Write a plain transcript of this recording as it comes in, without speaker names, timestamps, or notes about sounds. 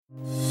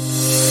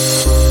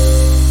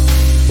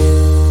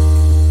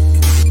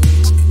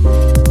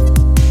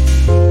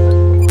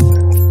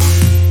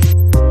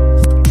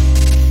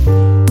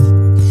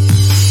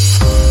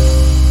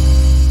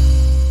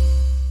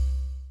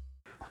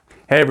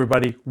Hey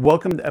everybody,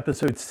 welcome to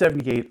episode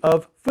 78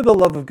 of For the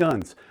Love of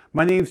Guns.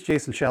 My name is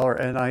Jason Schaller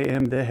and I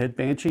am the head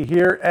Banshee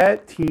here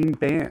at Team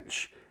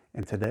Bansh.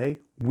 And today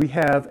we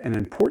have an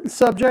important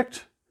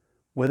subject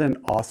with an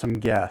awesome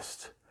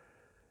guest.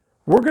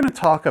 We're going to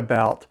talk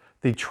about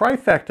the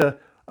trifecta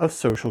of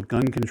social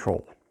gun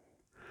control.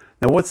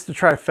 Now what's the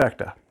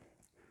trifecta?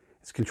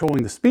 It's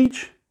controlling the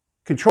speech,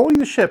 controlling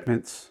the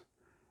shipments,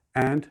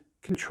 and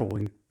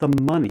controlling the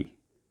money.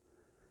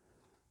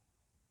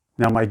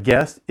 Now, my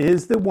guest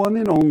is the one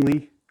and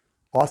only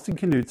Austin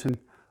Knudsen.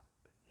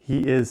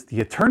 He is the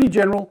Attorney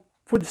General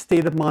for the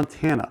state of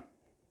Montana.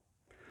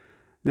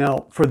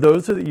 Now, for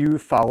those of you who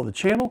follow the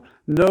channel,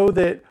 know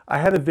that I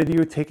had a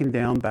video taken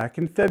down back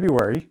in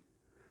February,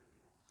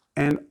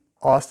 and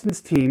Austin's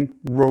team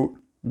wrote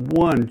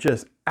one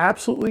just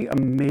absolutely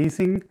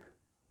amazing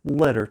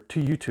letter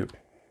to YouTube,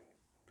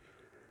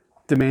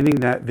 demanding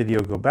that video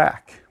go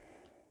back.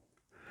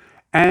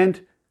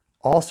 And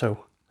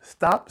also,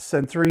 stop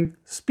censoring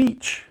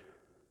speech.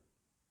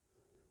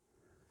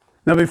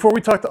 Now, before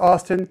we talk to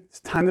Austin, it's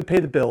time to pay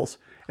the bills.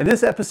 And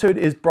this episode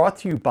is brought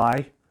to you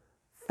by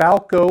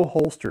Falco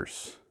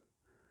Holsters.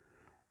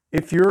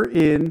 If you're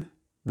in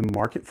the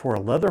market for a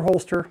leather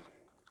holster,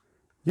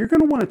 you're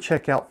going to want to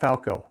check out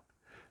Falco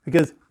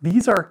because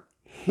these are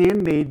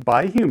handmade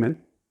by a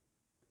human.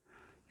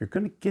 You're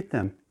going to get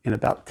them in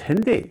about 10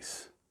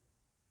 days.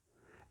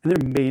 And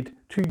they're made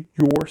to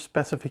your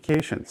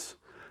specifications.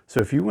 So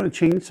if you want to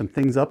change some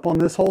things up on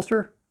this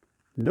holster,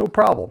 no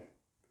problem.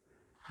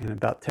 In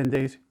about 10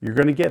 days, you're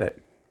going to get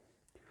it.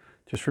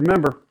 Just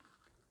remember,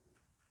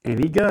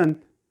 any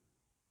gun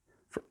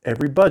for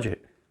every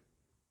budget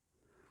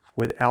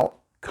without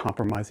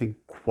compromising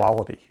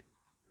quality.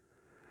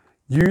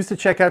 Use the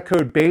checkout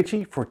code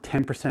Banshee for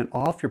 10%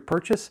 off your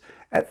purchase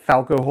at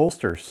Falco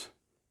Holsters.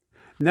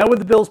 Now with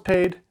the bills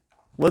paid,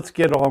 let's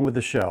get on with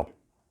the show.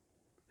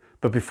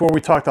 But before we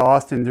talk to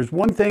Austin, there's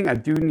one thing I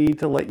do need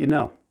to let you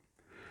know.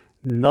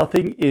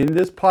 Nothing in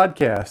this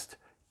podcast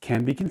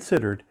can be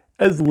considered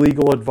as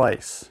legal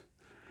advice.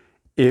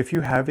 If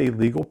you have a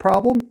legal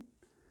problem,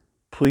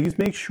 please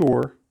make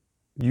sure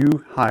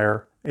you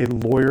hire a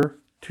lawyer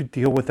to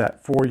deal with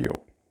that for you.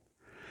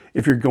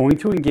 If you're going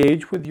to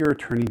engage with your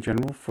Attorney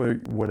General for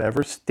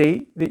whatever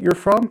state that you're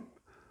from,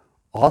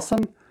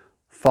 awesome,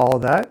 follow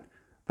that.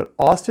 But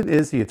Austin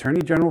is the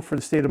Attorney General for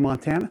the state of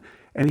Montana,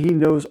 and he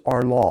knows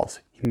our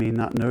laws. He may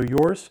not know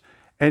yours,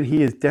 and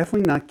he is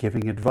definitely not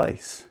giving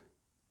advice.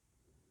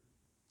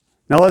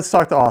 Now let's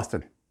talk to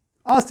Austin.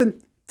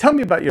 Austin, tell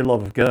me about your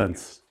love of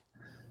guns.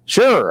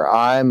 Sure.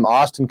 I'm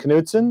Austin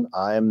Knudsen.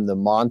 I'm the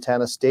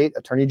Montana State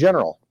Attorney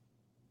General.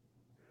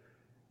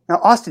 Now,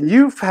 Austin,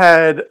 you've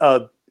had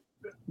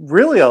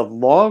really a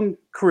long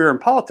career in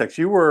politics.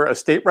 You were a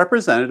state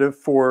representative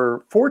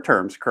for 4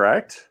 terms,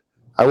 correct?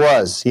 I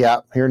was,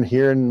 yeah,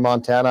 here in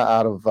Montana,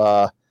 out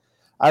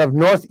of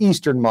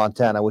northeastern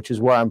Montana, which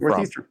is where I'm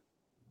from.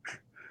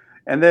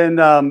 And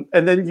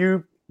then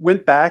you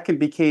went back and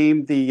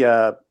became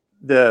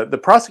the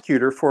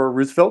prosecutor for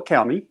Roosevelt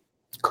County.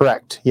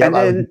 Correct. Yeah, and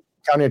then,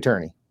 county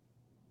attorney.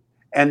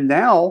 And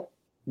now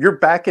you're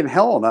back in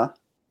Helena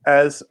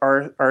as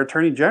our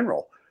Attorney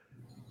General.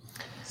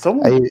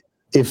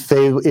 If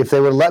they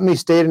would let me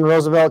stay in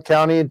Roosevelt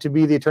County to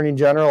be the Attorney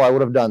General, I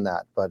would have done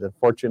that. But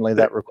unfortunately,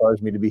 that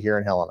requires me to be here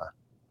in Helena.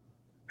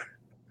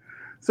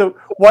 So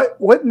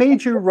what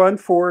made you run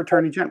for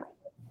Attorney General?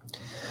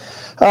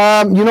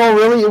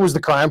 Really, it was the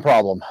crime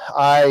problem.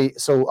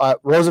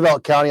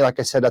 Roosevelt County, like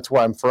I said, that's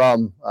where I'm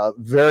from.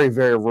 Very,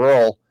 very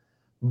rural,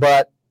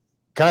 but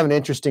kind of an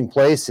interesting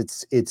place.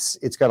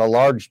 It's got a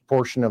large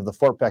portion of the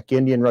Fort Peck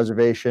Indian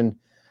Reservation,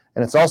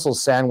 and it's also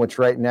sandwiched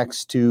right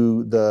next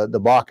to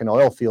the Bakken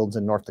oil fields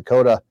in North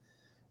Dakota.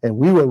 And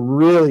we were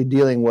really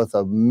dealing with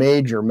a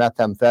major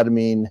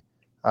methamphetamine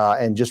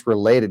and just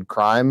related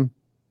crime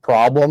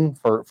problem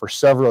for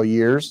several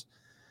years.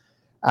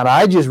 And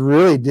I just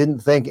really didn't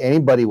think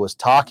anybody was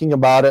talking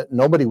about it.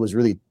 Nobody was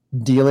really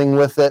dealing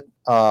with it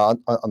on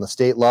the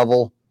state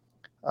level.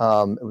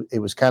 It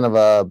was kind of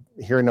a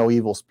hear no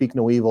evil, speak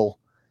no evil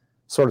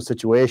sort of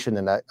situation.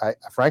 And I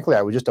frankly,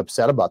 I was just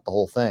upset about the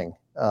whole thing.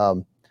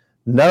 None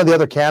of the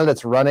other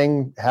candidates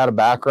running had a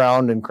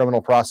background in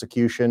criminal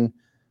prosecution,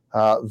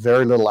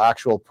 very little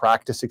actual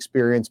practice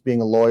experience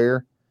being a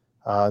lawyer.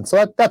 And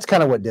so that's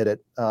kind of what did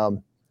it.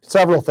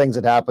 Several things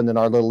had happened in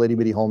our little itty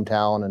bitty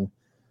hometown, and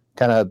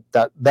kind of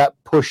that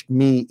pushed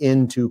me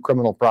into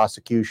criminal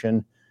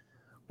prosecution,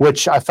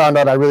 which I found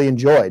out I really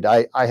enjoyed.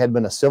 I had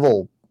been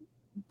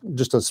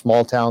just a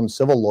small town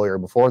civil lawyer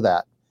before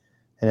that,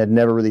 and had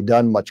never really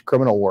done much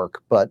criminal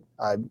work. But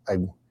I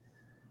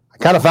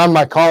kind of found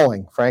my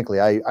calling, frankly.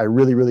 I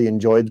really, really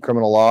enjoyed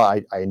criminal law.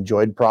 I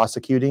enjoyed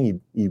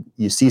prosecuting.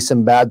 You see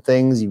some bad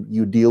things,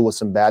 you deal with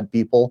some bad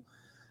people.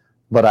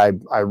 But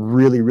I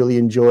really, really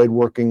enjoyed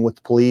working with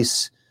the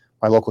police,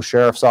 my local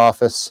sheriff's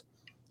office.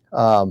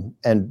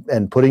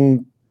 And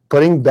putting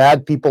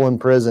bad people in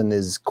prison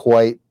is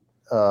quite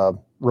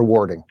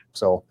rewarding.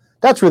 So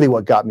that's really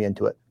what got me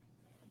into it.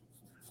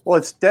 Well,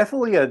 it's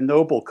definitely a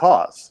noble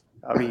cause.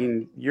 I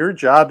mean, your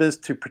job is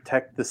to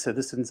protect the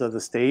citizens of the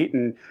state.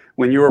 And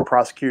when you were a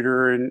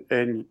prosecutor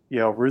in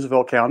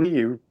Roosevelt County,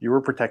 you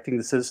were protecting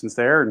the citizens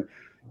there.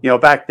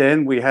 And back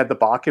then we had the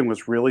Bakken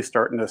was really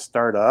starting to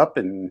start up,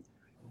 and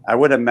I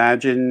would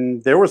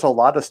imagine there was a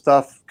lot of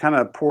stuff kind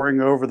of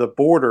pouring over the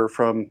border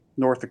from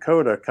North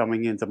Dakota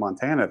coming into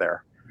Montana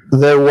there.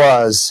 There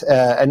was,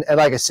 and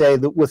like I say,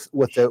 with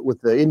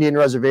the Indian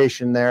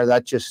reservation there,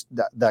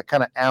 that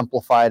kind of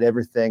amplified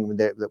everything.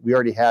 That we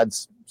already had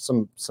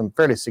some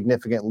fairly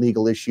significant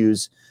legal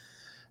issues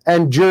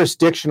and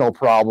jurisdictional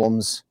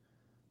problems,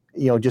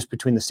 just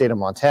between the state of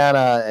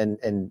Montana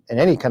and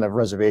any kind of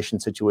reservation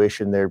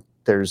situation.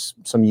 There's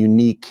some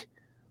unique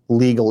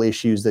legal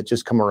issues that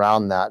just come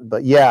around that.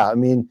 But yeah, I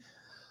mean,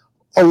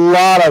 a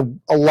lot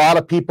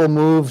of people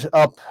moved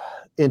up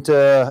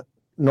into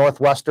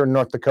northwestern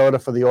North Dakota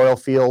for the oil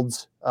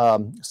fields.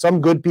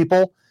 Some good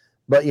people,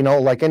 but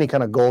like any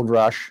kind of gold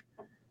rush,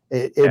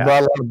 it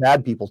brought a lot of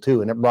bad people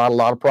too, and it brought a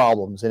lot of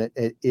problems. And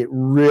it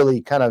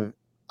really kind of,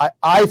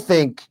 I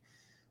think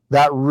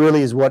that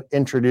really is what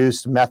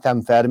introduced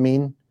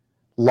methamphetamine,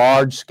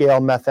 large scale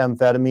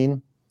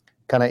methamphetamine,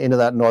 kind of into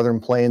that northern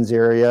plains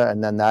area.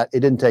 And then it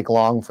didn't take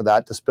long for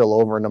that to spill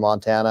over into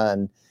Montana.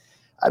 And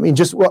I mean,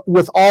 just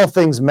with all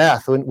things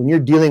meth, when you're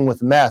dealing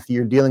with meth,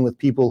 you're dealing with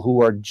people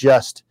who are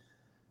just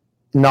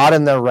not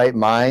in their right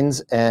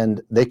minds,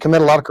 and they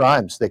commit a lot of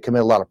crimes. They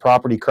commit a lot of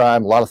property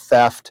crime, a lot of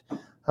theft,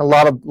 a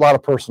lot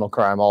of personal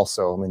crime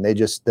also. I mean,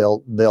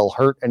 they'll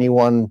hurt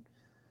anyone,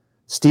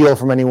 steal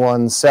from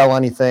anyone, sell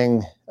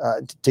anything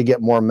to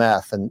get more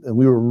meth. And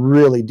we were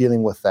really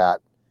dealing with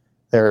that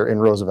there in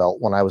Roosevelt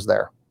when I was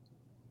there.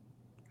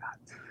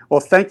 Well,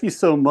 thank you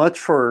so much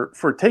for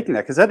taking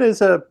that, because that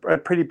is a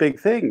pretty big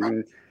thing.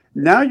 And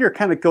now you're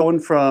kind of going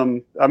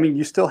from, I mean,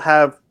 you still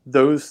have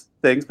those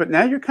things, but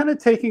now you're kind of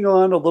taking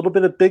on a little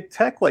bit of big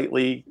tech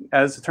lately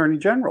as Attorney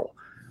General.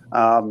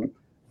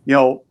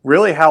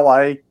 Really how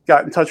I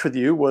got in touch with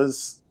you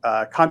was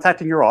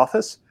contacting your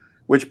office,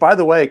 which, by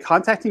the way,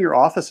 contacting your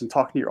office and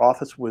talking to your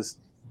office was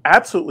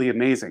absolutely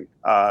amazing.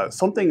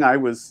 Something I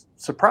was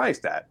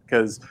surprised at,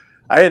 because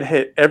I had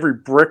hit every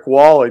brick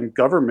wall in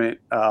government,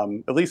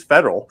 at least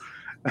federal,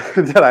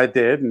 that I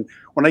did. And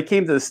when I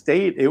came to the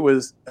state, it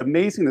was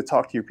amazing to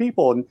talk to your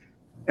people.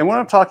 And what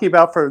I'm talking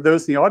about for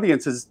those in the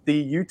audience is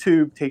the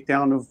YouTube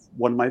takedown of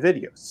one of my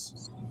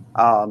videos.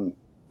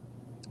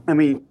 I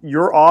mean,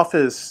 your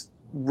office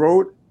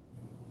wrote,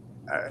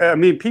 I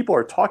mean, people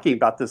are talking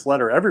about this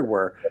letter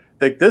everywhere.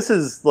 Like, this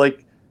is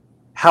like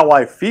how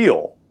I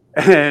feel.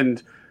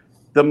 And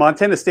the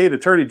Montana State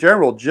Attorney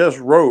General just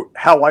wrote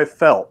how I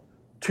felt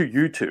to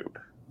YouTube.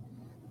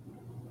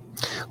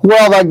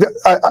 Well,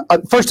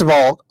 first of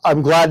all,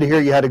 I'm glad to hear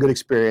you had a good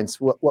experience.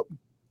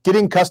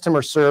 Getting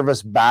customer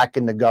service back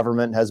into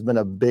government has been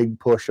a big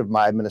push of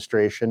my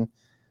administration.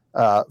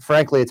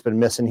 Frankly, it's been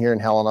missing here in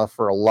Helena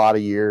for a lot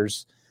of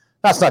years.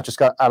 That's not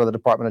just out of the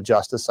Department of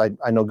Justice.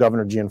 I know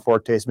Governor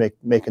Gianforte is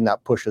making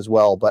that push as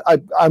well, but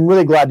I'm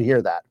really glad to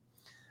hear that.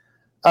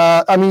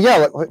 I mean,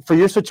 yeah, for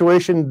your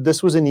situation,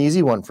 this was an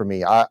easy one for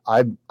me.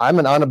 I'm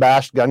an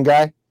unabashed gun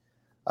guy.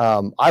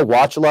 I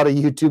watch a lot of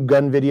YouTube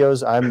gun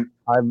videos.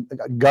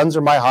 Guns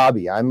are my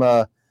hobby. I'm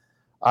a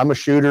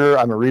shooter.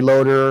 I'm a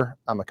reloader.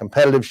 I'm a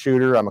competitive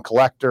shooter. I'm a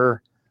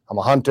collector. I'm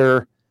a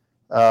hunter.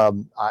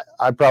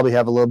 I probably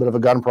have a little bit of a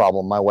gun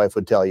problem, my wife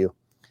would tell you.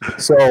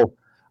 So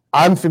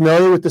I'm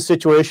familiar with the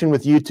situation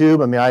with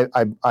YouTube. I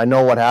mean, I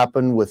know what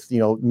happened with,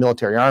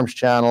 Military Arms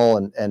Channel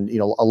and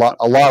a lot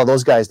of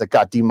those guys that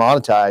got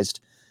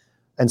demonetized.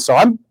 And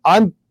so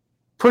I'm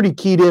pretty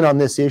keyed in on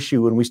this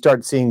issue when we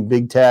start seeing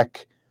big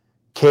tech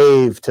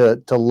cave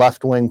to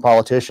left-wing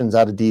politicians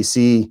out of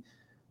DC,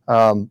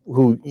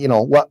 who,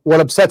 what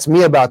upsets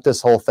me about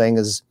this whole thing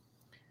is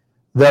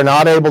they're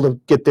not able to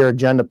get their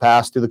agenda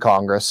passed through the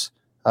Congress.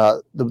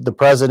 The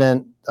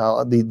president,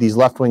 these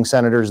left-wing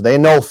senators, they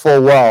know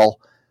full well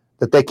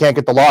that they can't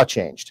get the law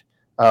changed.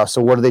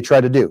 So what do they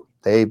try to do?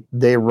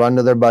 They run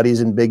to their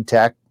buddies in big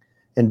tech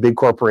and big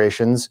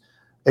corporations,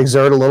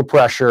 exert a little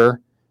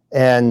pressure,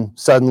 and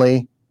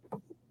suddenly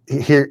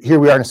here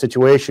we are in a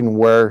situation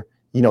where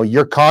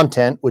your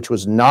content, which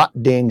was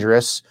not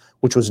dangerous,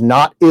 which was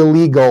not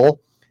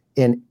illegal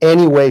in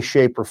any way,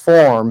 shape, or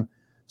form,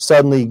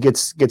 suddenly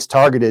gets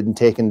targeted and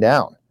taken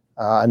down.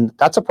 And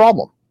that's a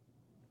problem.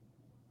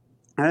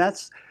 And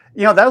that's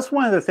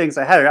one of the things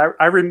I had.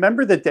 I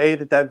remember the day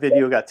that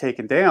video got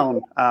taken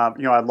down.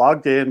 I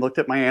logged in, looked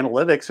at my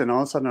analytics, and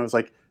all of a sudden I was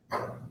like,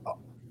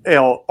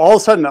 all of a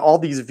sudden all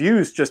these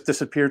views just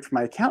disappeared from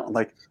my account. I'm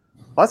like,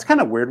 well, that's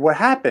kind of weird. What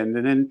happened?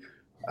 And then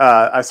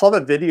I saw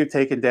the video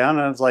taken down,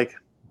 and I was like,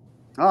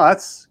 oh,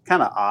 that's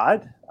kind of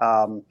odd.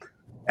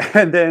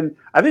 And then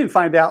I didn't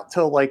find out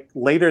till like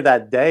later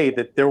that day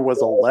that there was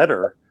a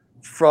letter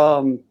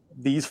from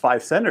these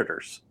 5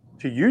 senators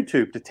to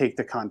YouTube to take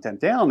the content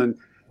down. And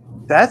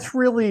that's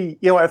really,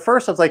 at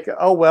first I was like,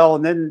 oh, well,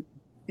 and then,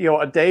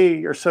 a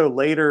day or so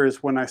later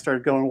is when I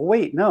started going, well,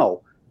 wait,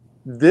 no,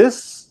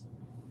 this,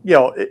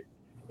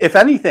 if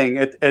anything,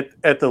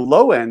 at the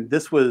low end,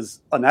 this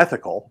was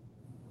unethical.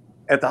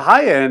 at the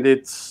high end,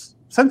 it's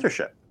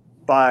censorship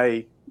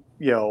by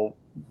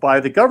by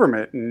the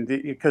government, and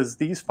because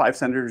these 5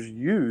 senators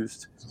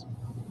used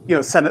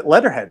Senate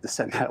letterhead to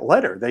send that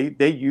letter. They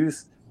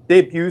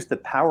abused the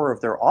power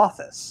of their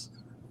office.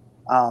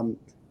 I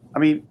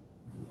mean,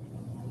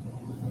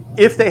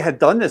 if they had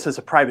done this as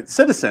a private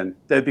citizen,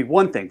 that'd be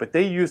one thing. But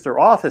they used their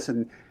office,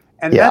 and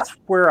that's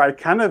where I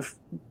kind of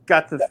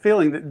got the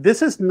feeling that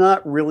this is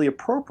not really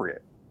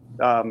appropriate.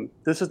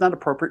 This is not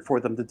appropriate for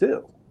them to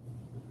do.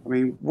 I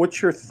mean,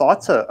 what's your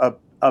thoughts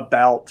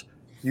about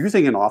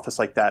using an office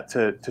like that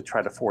to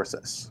try to force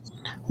this?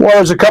 Well,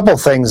 there's a couple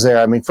of things there.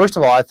 I mean, first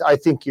of all, I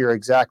think you're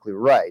exactly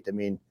right. I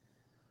mean,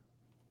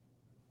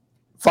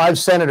 5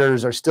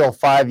 senators are still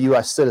 5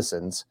 U.S.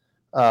 citizens.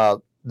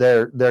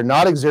 They're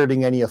not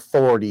exerting any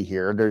authority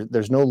here.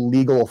 There's no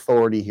legal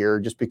authority here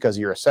just because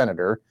you're a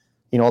senator.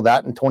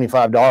 That and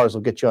 $25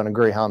 will get you on a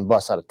Greyhound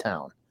bus out of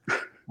town.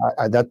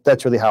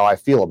 That's really how I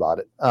feel about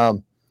it.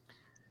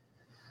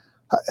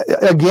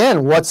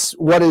 Again,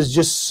 what is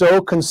just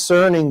so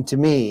concerning to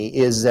me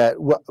is that,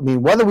 I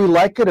mean, whether we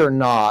like it or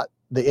not,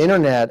 the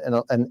internet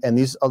and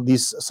these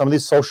some of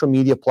these social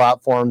media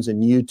platforms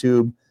and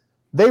YouTube,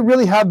 they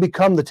really have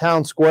become the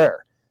town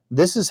square.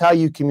 This is how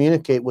you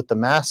communicate with the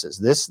masses.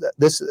 This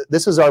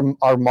is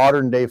our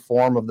modern day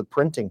form of the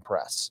printing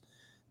press.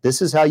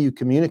 This is how you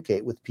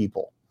communicate with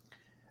people.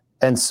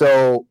 And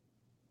so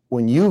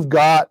when you've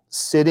got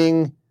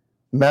sitting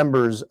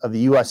members of the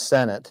U.S.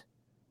 Senate,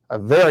 a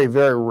very,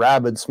 very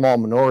rabid small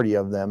minority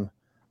of them,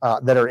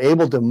 that are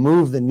able to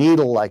move the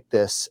needle like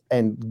this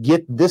and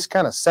get this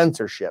kind of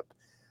censorship,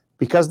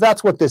 because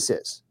that's what this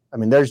is. I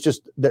mean, there's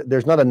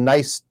not a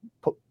nice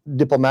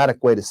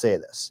diplomatic way to say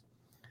this.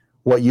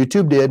 What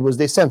YouTube did was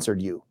they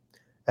censored you,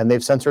 and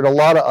they've censored a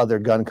lot of other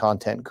gun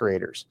content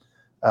creators.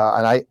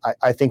 And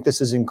I think this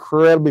is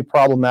incredibly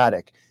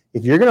problematic.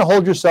 If you're going to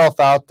hold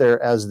yourself out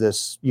there as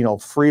this,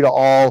 free to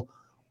all,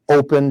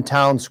 open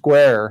town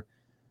square,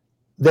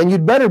 then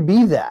you'd better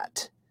be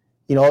that.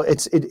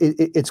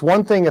 It's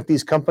one thing if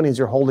these companies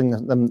are holding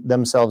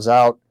themselves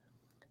out,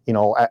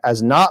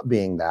 as not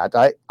being that.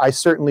 I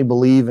certainly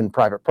believe in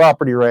private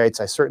property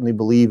rights. I certainly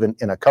believe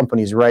in a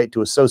company's right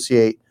to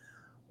associate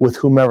with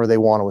whomever they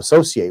want to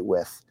associate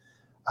with.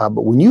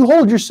 But when you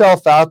hold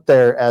yourself out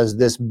there as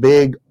this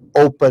big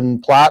open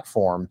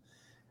platform,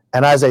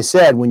 and as I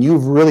said, when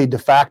you've really de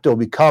facto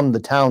become the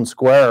town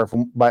square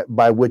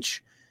by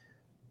which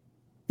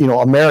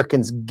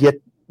Americans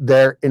get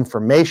their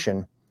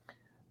information,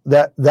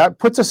 that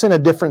puts us in a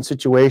different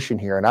situation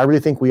here. And I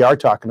really think we are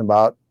talking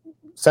about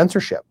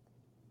censorship.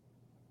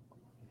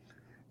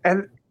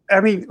 And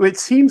I mean, it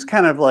seems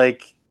kind of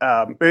like,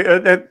 I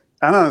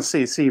don't want to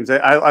say it seems,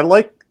 I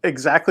like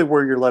exactly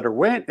where your letter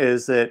went,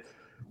 is that,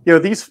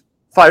 these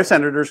 5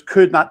 senators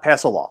could not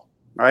pass a law,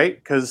 right?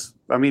 Because,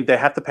 I mean, they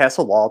have to pass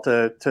a law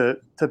to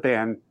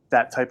ban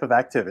that type of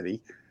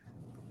activity.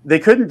 They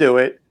couldn't do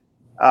it.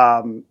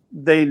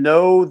 They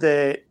know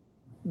that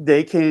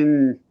they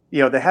can,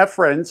 they have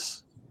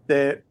friends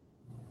that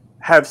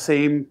have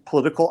same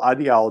political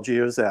ideology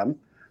as them.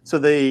 So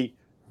they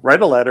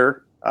write a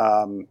letter,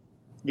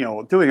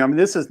 doing, I mean,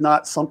 this is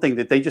not something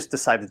that they just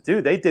decided to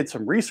do. They did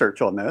some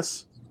research on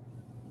this,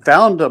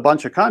 found a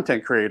bunch of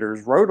content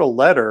creators, wrote a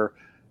letter,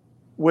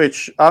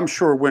 which I'm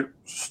sure went,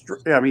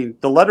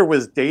 the letter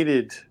was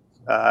dated,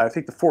 I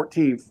think the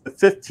 14th, the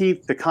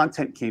 15th, the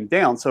content came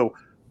down. So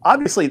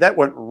obviously that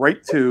went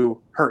right to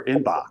her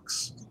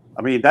inbox.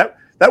 I mean, that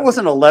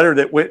wasn't a letter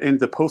that went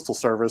into Postal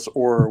Service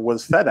or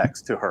was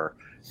FedEx to her.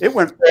 It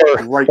went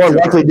right to her. Or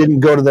likely didn't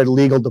go to their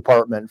legal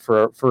department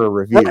for a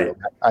review.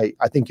 Right.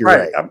 I think you're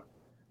right.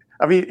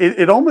 I mean,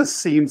 it almost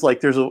seems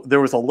like there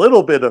was a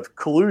little bit of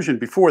collusion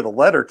before the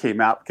letter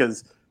came out,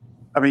 because,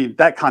 I mean,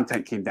 that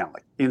content came down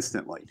like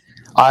instantly.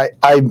 I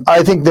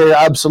think there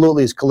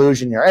absolutely is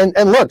collusion here.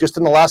 And look, just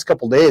in the last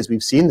couple of days,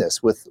 we've seen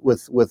this with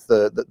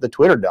the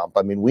Twitter dump.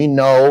 I mean, we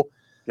know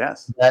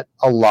that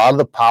a lot of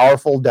the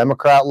powerful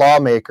Democrat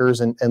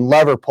lawmakers and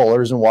lever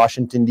pullers in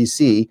Washington,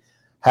 D.C.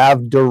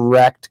 have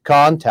direct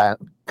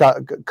contact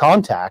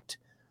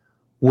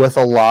with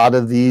a lot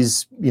of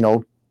these,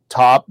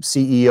 top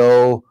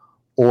CEO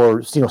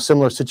or,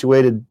 similar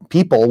situated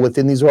people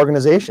within these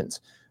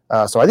organizations.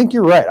 So I think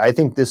you're right. I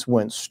think this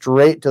went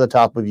straight to the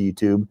top of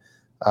YouTube.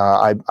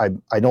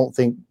 I don't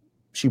think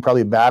she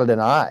probably batted an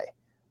eye.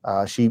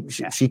 She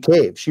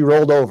caved. She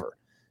rolled over,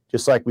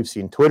 just like we've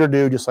seen Twitter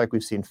do, just like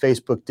we've seen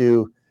Facebook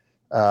do.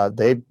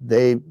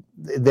 They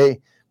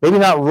maybe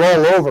not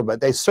roll over,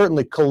 but they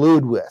certainly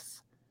collude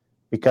with,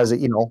 because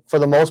for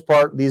the most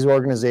part, these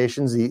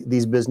organizations,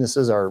 these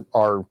businesses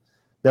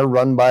they're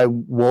run by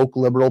woke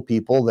liberal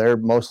people. They're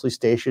mostly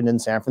stationed in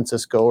San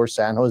Francisco or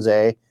San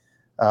Jose,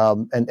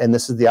 and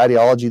this is the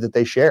ideology that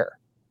they share.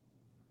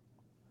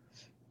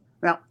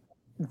 Now,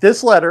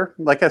 this letter,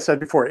 like I said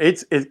before,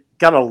 it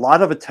got a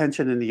lot of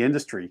attention in the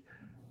industry.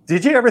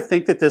 Did you ever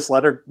think that this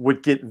letter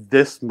would get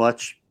this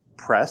much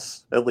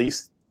press, at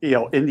least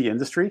in the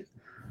industry?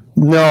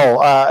 No,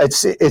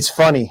 it's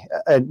funny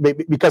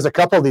because a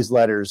couple of these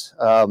letters,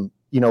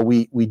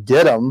 we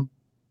did them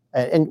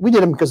and we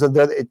did them because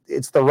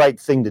it's the right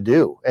thing to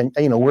do. And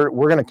we're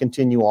going to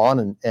continue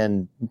on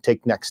and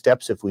take next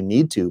steps if we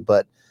need to.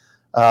 But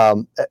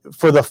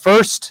for the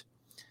first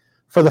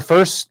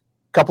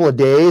couple of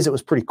days, it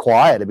was pretty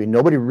quiet. I mean,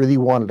 nobody really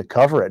wanted to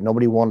cover it.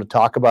 Nobody wanted to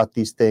talk about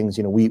these things.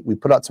 We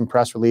put out some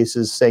press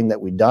releases saying that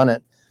we'd done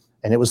it,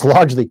 and it was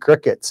largely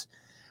crickets.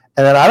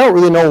 And then I don't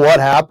really know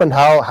what happened,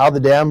 how the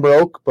dam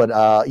broke, but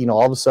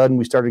all of a sudden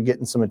we started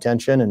getting some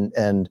attention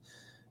and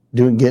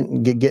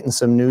getting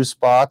some news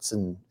spots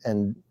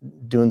and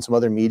doing some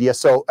other media.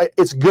 So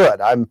it's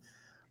good. I'm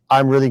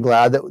really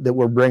glad that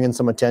we're bringing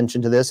some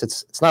attention to this.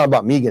 It's not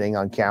about me getting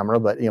on camera,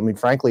 but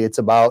frankly, it's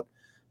about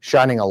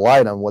shining a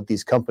light on what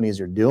these companies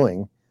are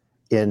doing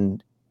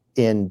in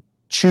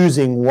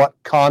choosing what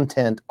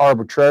content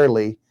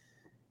arbitrarily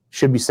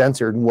should be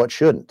censored and what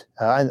shouldn't.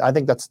 I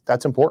think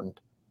that's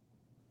important.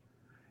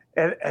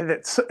 And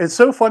it's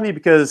so funny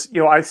because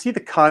I see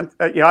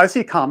I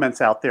see comments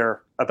out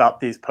there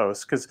about these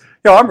posts because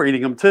I'm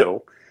reading them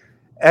too,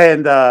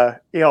 and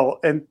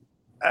and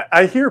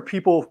I hear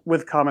people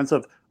with comments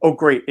of, "Oh,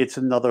 great, it's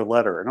another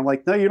letter," and I'm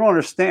like, "No, you don't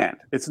understand.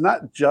 It's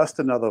not just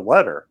another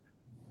letter.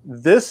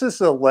 This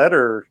is a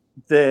letter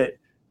that,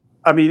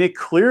 it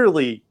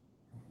clearly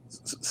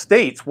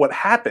states what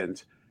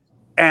happened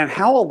and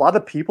how a lot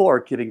of people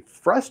are getting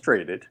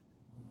frustrated,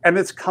 and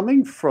it's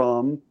coming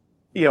from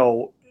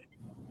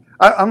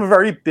I'm a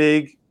very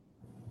big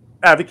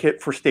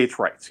advocate for states'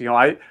 rights.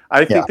 I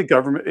think the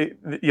government,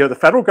 the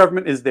federal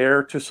government is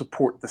there to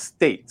support the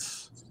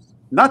states,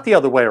 not the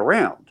other way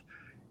around.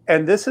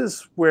 And this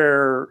is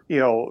where,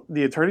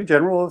 the Attorney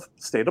General of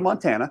the state of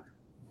Montana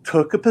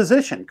took a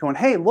position going,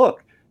 hey,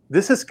 look,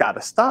 this has got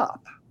to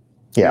stop.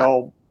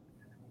 Yeah.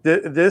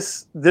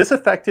 This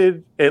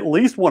affected at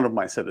least one of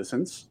my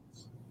citizens.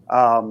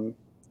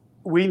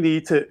 We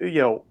need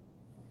to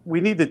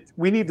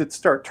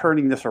start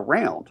turning this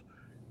around.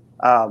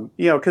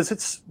 Because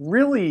it's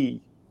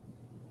really,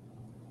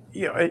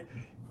 I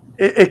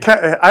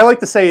like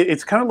to say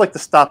it's kind of like the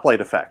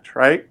stoplight effect,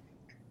 right?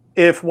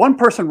 If one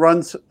person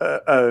runs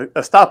a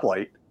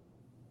stoplight,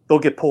 they'll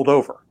get pulled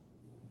over.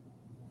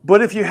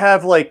 But if you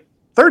have like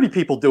 30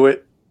 people do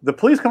it, the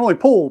police can only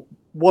pull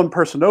one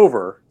person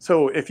over.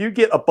 So if you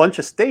get a bunch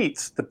of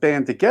states to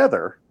band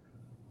together,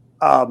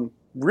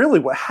 really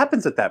what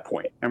happens at that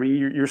point?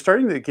 You're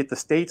starting to get the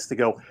states to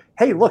go,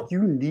 hey, look,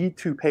 you need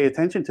to pay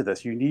attention to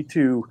this. You need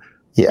to,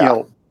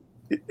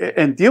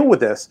 and deal with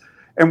this.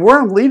 And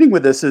where I'm leading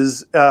with this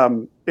is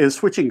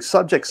switching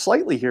subjects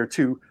slightly here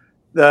to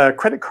the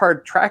credit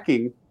card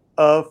tracking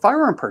of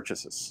firearm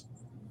purchases.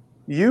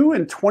 You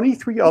and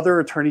 23 other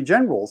attorney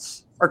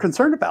generals are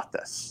concerned about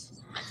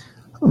this.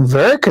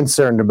 Very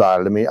concerned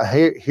about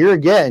it. Here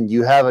again,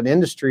 you have an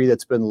industry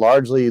that's been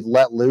largely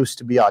let loose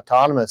to be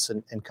autonomous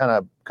and kind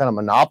of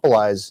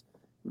monopolize,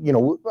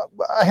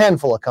 a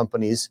handful of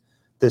companies,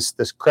 this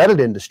credit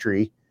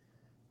industry,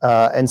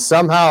 and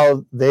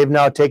somehow they've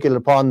now taken it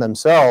upon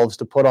themselves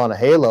to put on a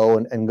halo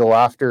and go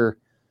after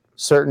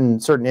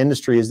certain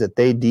industries that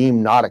they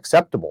deem not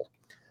acceptable.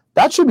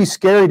 That should be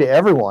scary to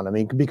everyone.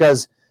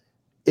 Because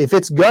if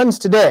it's guns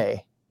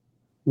today,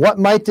 what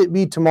might it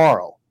be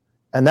tomorrow?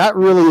 And that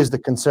really is the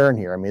concern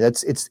here.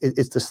 It's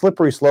the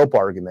slippery slope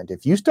argument.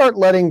 If you start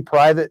letting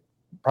private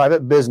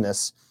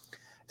business,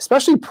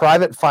 especially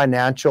private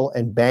financial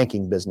and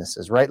banking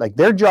businesses, right? Like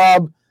their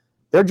job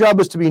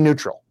is to be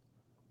neutral.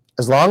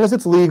 As long as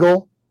it's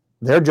legal,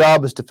 their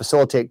job is to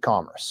facilitate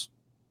commerce.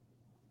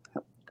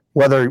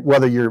 Whether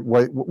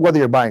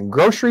you're buying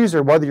groceries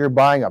or whether you're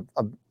buying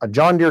a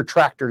John Deere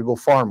tractor to go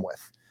farm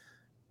with,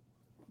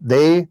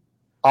 they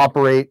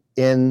operate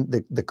in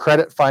the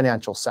credit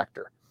financial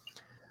sector.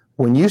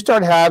 When you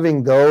start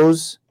having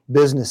those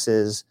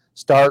businesses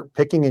start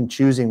picking and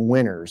choosing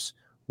winners,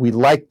 we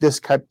like this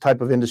type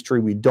of industry,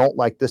 we don't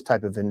like this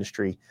type of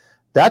industry,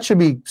 that should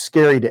be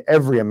scary to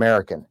every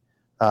American.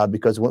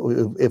 Because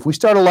if we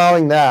start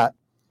allowing that,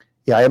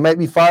 it might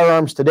be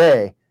firearms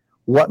today.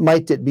 What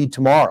might it be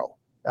tomorrow?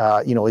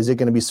 Is it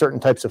going to be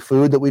certain types of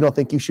food that we don't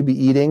think you should be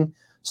eating?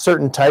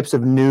 Certain types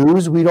of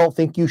news we don't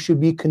think you should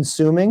be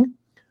consuming?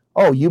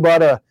 Oh, you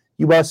bought a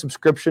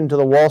subscription to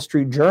the Wall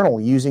Street Journal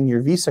using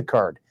your Visa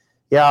card.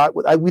 Yeah,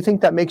 we think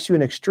that makes you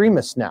an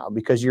extremist now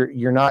because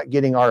you're not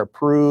getting our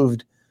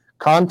approved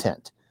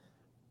content.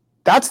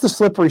 That's the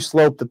slippery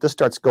slope that this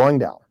starts going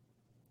down.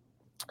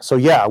 So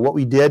what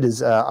we did is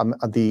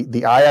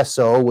the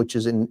ISO, which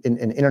is an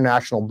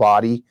international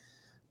body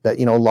that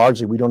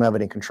largely we don't have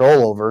any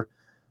control over,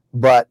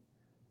 but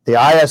the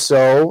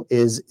ISO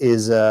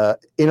is a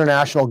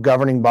international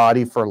governing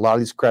body for a lot of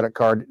these credit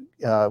card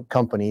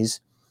companies,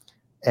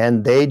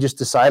 and they just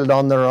decided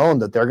on their own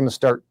that they're going to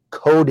start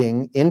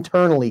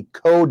internally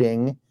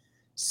coding,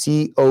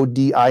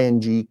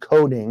 coding,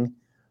 coding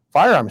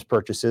firearms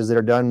purchases that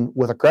are done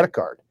with a credit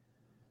card.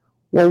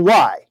 Well,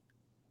 why?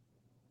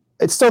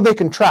 It's so they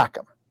can track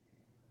them.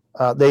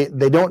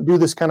 They don't do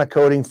this kind of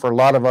coding for a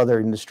lot of other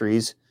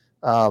industries.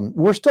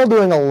 We're still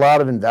doing a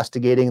lot of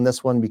investigating in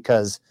this one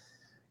because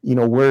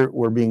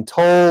we're being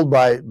told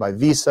by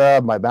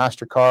Visa, by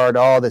MasterCard,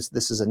 oh,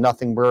 this is a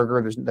nothing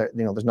burger.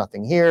 There's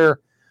nothing here.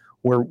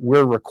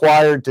 We're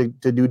required to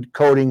do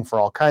coding for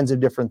all kinds of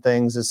different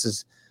things.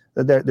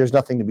 There's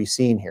nothing to be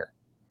seen here.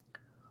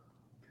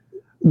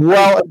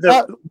 Well,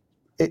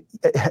 if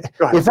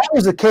that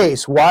was the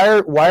case, why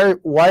are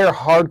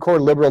hardcore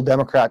liberal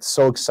Democrats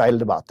so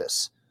excited about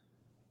this?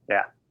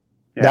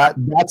 Yeah.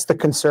 That's the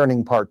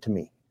concerning part to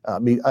me.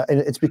 And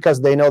it's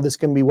because they know this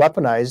can be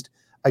weaponized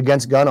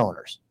against gun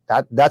owners.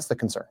 That's the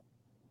concern.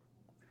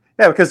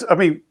 Yeah, because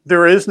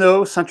there is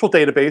no central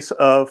database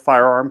of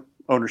firearm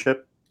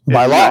ownership in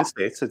the United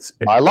States. It's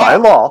by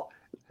law.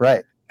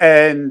 Right.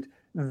 And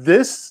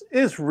this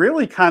is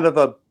really kind of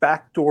a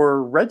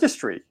backdoor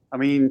registry.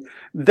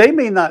 They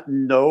may not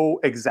know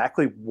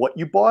exactly what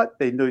you bought.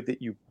 They know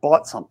that you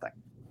bought something.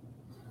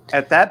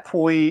 At that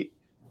point,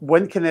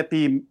 when can it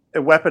be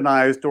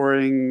weaponized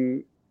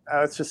during,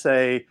 let's just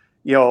say,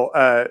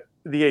 the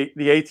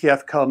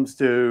ATF comes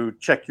to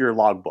check your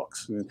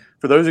logbooks. And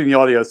for those in the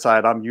audio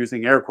side, I'm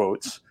using air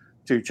quotes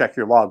to check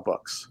your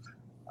logbooks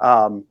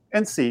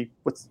and see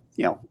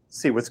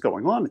what's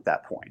going on at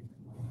that point.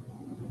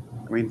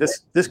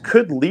 This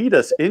could lead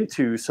us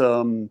into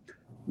some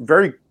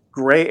very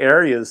gray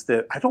areas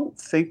that I don't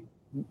think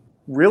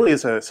really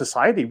as a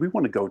society we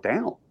want to go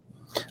down.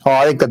 Oh,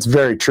 I think that's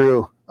very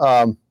true.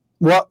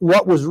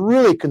 What was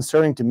really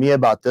concerning to me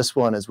about this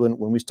one is when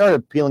we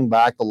started peeling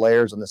back the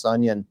layers on this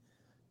onion,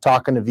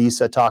 talking to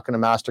Visa, talking to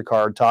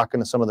MasterCard, talking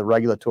to some of the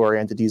regulatory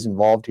entities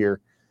involved here,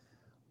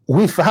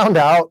 we found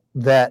out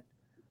that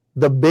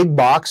the big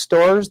box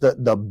stores,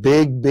 the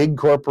big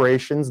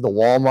corporations, the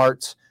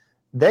Walmarts,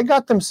 they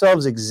got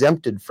themselves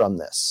exempted from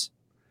this.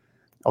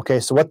 Okay,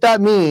 so what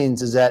that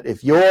means is that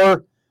if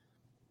you're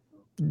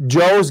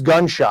Joe's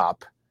Gun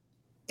Shop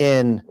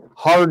in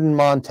Hardin,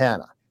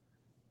 Montana,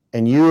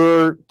 and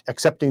you're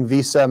accepting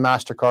Visa,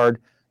 MasterCard,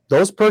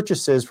 those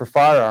purchases for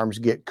firearms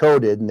get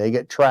coded and they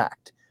get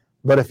tracked.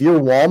 But if you're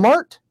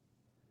Walmart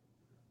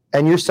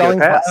and you're selling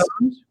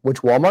firearms,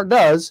 which Walmart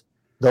does,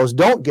 those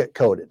don't get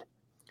coded.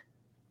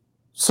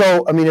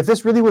 So, if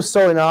this really was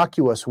so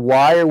innocuous,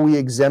 why are we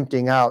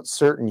exempting out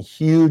certain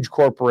huge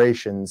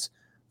corporations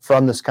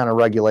from this kind of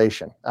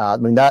regulation?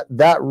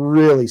 That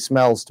really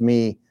smells to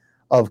me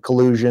of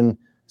collusion,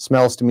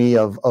 smells to me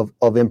of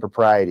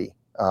impropriety.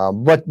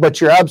 But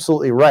you're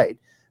absolutely right.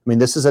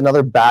 This is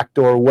another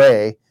backdoor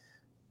way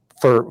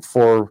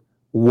for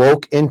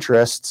woke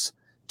interests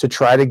to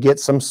try to get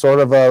some sort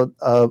of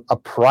a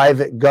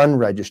private gun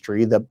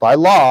registry that by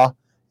law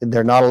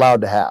they're not allowed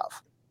to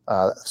have.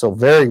 So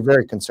very,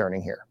 very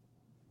concerning here.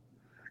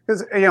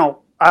 Because,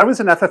 I was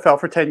in FFL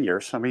for 10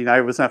 years.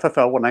 I was in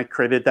FFL when I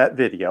created that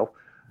video.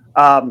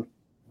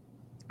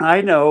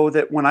 I know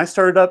that when I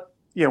started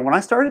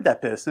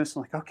that business,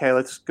 I'm like, okay,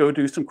 let's go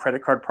do some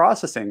credit card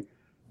processing.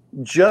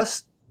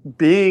 Just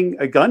being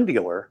a gun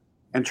dealer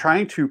and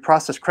trying to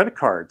process credit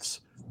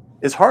cards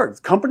is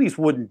hard. Companies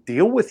wouldn't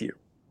deal with you.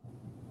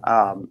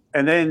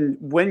 And then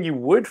when you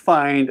would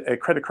find a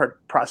credit card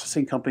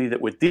processing company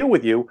that would deal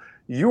with you,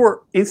 you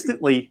are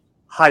instantly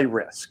high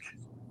risk.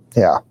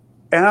 Yeah.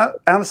 And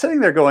I'm sitting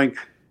there going,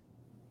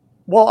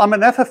 well, I'm an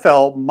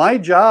FFL. My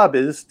job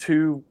is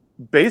to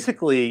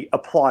basically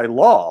apply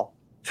law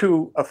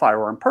to a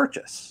firearm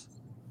purchase.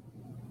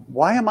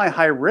 Why am I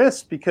high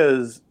risk?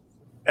 Because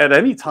at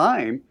any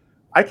time,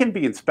 I can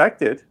be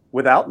inspected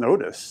without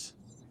notice.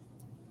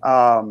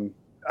 I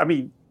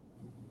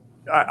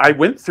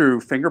went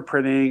through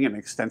fingerprinting and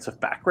extensive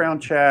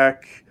background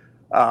check.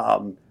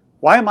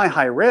 Why am I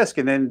high risk?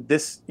 And then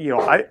this,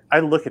 I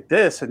look at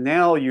this and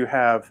now you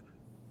have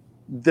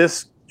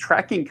this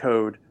tracking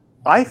code.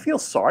 I feel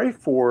sorry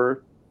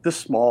for the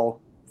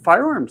small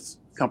firearms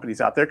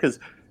companies out there because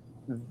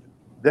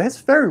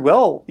this very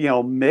well,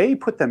 may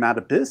put them out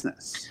of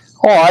business.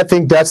 Oh, I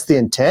think that's the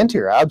intent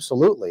here.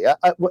 Absolutely.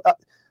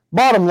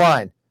 Bottom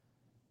line,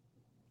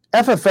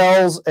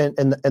 FFLs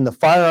and the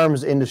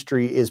firearms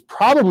industry is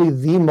probably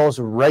the most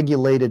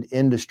regulated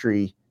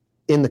industry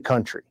in the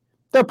country.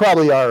 There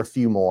probably are a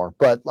few more,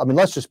 but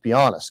let's just be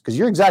honest, because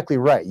you're exactly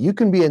right. You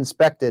can be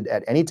inspected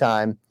at any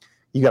time.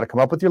 You got to come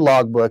up with your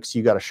logbooks.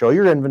 You got to show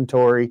your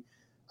inventory.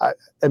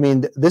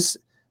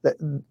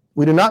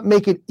 We do not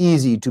make it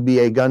easy to be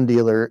a gun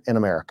dealer in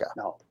America.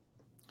 No.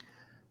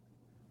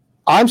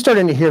 I'm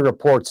starting to hear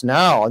reports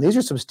now, and these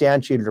are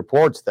substantiated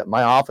reports that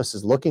my office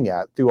is looking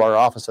at through our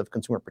Office of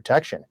Consumer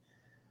Protection.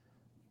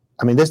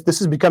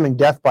 This is becoming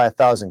death by a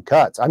thousand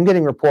cuts. I'm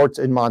getting reports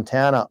in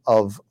Montana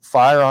of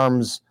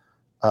firearms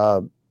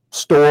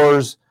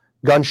stores,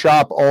 gun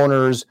shop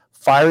owners,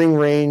 firing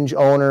range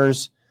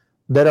owners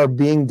that are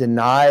being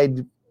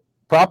denied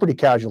property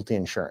casualty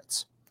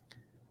insurance.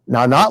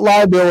 Now, not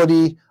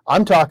liability.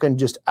 I'm talking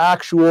just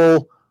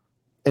actual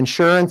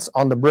insurance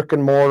on the brick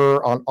and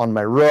mortar, on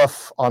my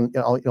roof, on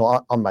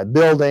my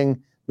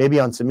building, maybe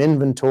on some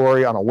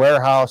inventory, on a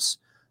warehouse.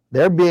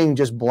 They're being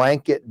just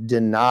blanket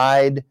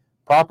denied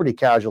property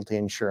casualty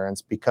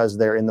insurance because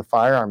they're in the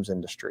firearms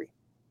industry.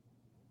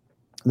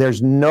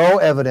 There's no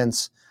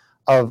evidence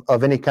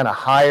of any kind of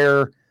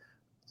higher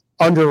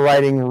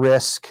underwriting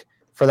risk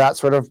for that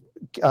sort of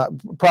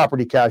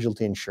property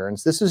casualty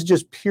insurance. This is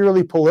just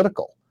purely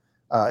political.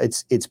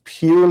 It's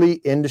purely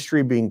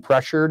industry being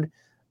pressured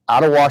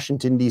out of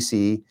Washington,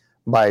 D.C.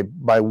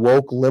 by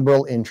woke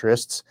liberal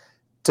interests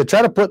to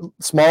try to put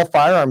small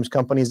firearms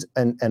companies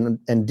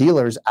and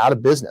dealers out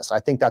of business. I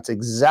think that's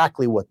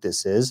exactly what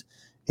this is.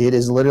 It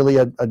is literally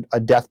a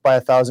death by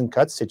a thousand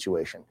cuts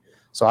situation.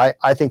 So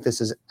I think this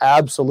is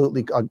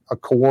absolutely a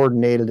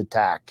coordinated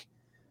attack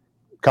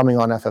coming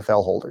on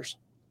FFL holders.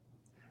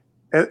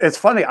 It's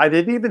funny. I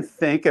didn't even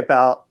think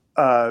about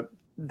the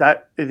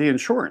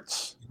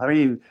insurance. I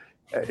mean,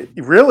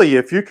 really,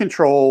 if you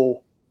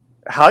control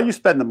how you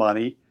spend the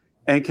money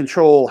and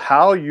control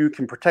how you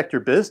can protect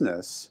your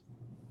business,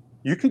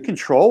 you can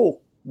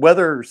control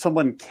whether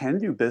someone can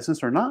do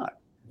business or not.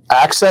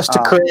 Access to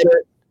credit,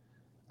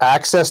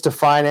 access to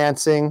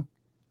financing,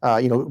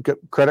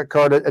 credit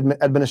card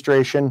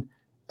administration,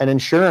 and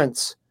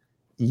insurance.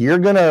 You're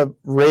going to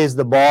raise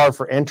the bar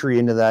for entry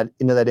into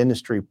that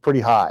industry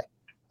pretty high,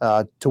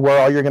 to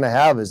where all you're going to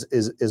have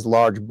is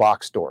large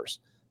box stores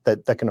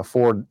that can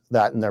afford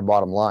that in their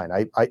bottom line.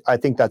 I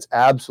think that's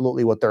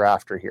absolutely what they're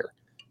after here,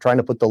 trying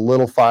to put the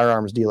little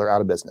firearms dealer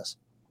out of business.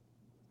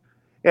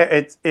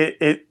 Yeah,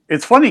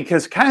 it's funny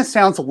because it kind of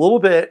sounds a little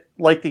bit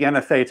like the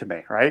NFA to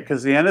me, right?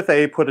 Because the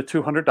NFA put a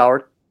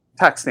 $200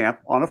 tax stamp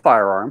on a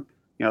firearm.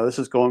 This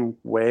is going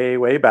way,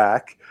 way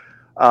back,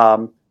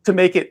 to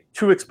make it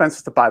too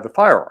expensive to buy the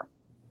firearm.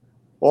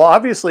 Well,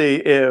 obviously,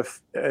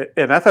 if an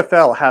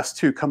FFL has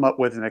to come up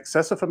with an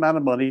excessive amount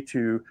of money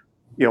to,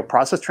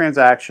 process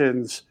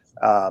transactions,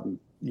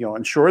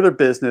 insure their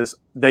business,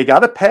 they got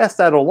to pass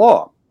that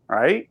along,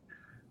 right?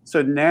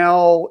 So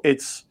now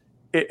it's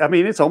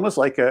almost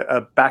like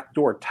a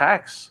backdoor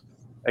tax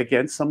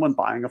against someone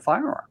buying a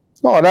firearm.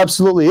 No, it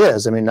absolutely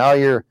is. I mean, now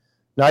your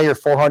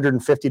 $450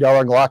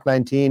 Glock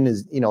 19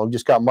 is,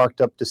 just got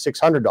marked up to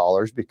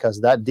 $600 because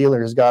that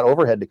dealer has got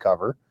overhead to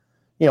cover,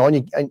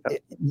 and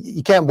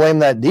you can't blame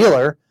that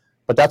dealer,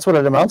 but that's what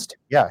it amounts to.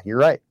 Yeah, you're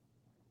right.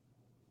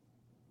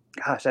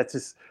 Gosh,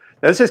 that's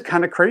just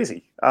kind of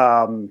crazy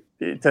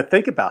to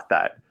think about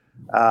that.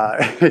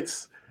 I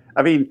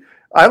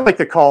like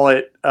to call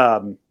it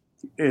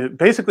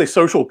basically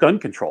social gun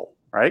control,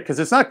 right? Because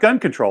it's not gun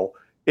control,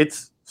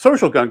 it's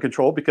social gun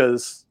control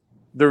because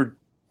they're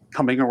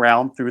coming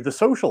around through the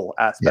social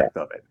aspect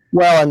of it.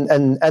 Well,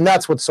 and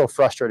that's what's so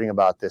frustrating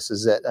about this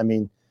is that,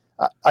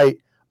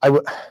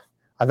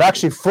 I've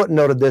actually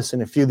footnoted this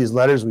in a few of these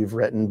letters we've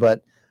written,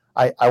 but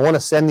I want to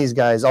send these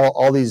guys,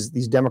 all these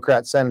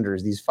Democrat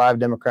senators, these 5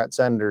 Democrat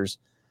senators,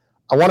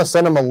 I want to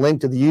send them a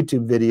link to the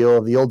YouTube video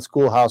of the old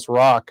Schoolhouse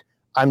Rock,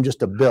 I'm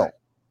just a bill.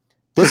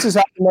 This is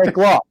how you make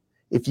law.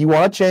 If you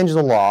want to change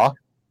the law,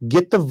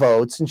 get the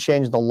votes and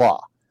change the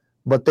law.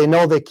 But they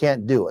know they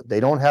can't do it.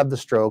 They don't have the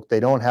stroke. They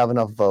don't have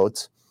enough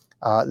votes.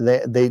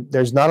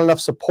 There's not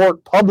enough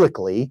support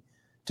publicly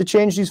to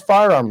change these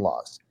firearm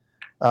laws.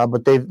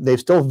 But they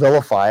still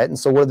vilify it. And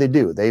so what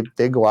do?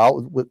 They go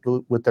out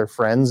with their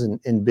friends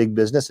in big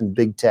business and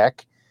big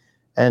tech,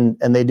 and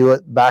they do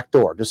it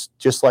backdoor,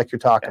 just like you're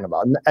talking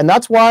about. And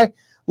that's why,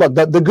 look,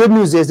 the good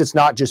news is it's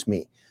not just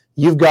me.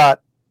 We've got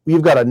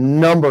a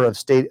number of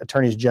state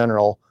attorneys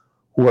general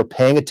who are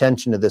paying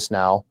attention to this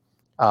now.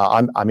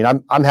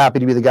 I'm happy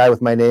to be the guy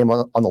with my name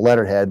on the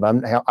letterhead, but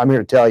I'm here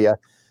to tell you,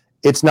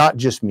 it's not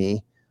just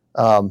me.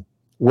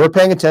 We're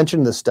paying attention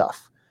to this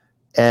stuff,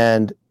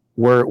 and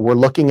we're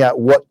looking at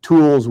what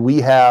tools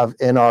we have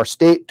in our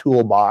state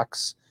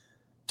toolbox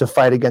to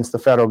fight against the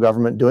federal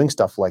government doing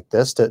stuff like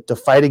this, to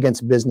fight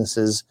against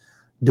businesses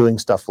doing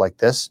stuff like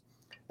this.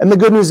 And the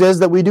good news is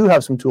that we do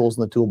have some tools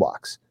in the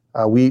toolbox.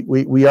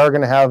 We are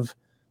going to have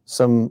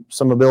some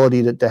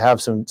ability to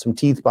have some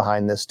teeth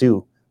behind this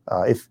too,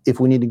 if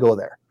we need to go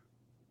there.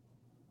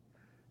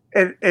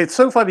 And it's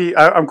so funny.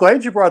 I'm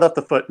glad you brought up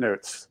the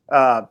footnotes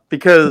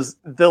because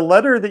the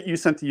letter that you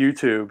sent to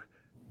YouTube,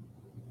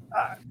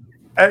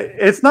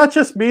 it's not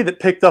just me that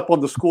picked up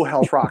on the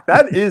Schoolhouse Rock.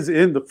 That is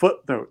in the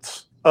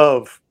footnotes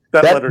of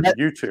that letter to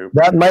YouTube.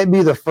 That might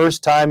be the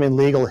first time in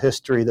legal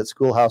history that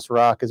Schoolhouse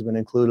Rock has been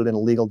included in a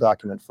legal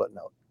document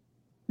footnote.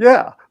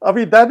 Yeah,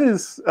 that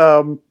is,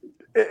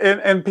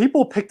 and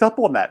people picked up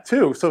on that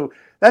too. So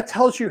that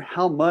tells you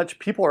how much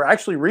people are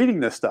actually reading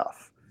this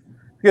stuff.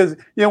 Because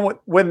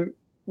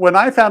when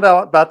I found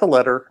out about the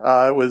letter,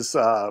 it was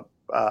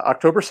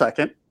October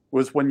 2nd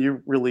was when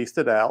you released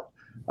it out.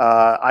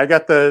 I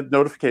got the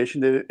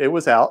notification that it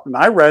was out, and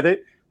I read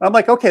it. And I'm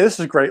like, okay, this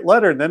is a great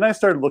letter. And then I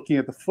started looking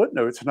at the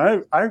footnotes,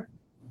 and I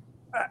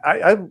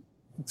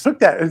took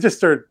that and just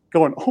started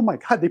going, oh my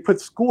God, they put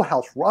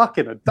Schoolhouse Rock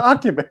in a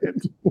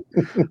document.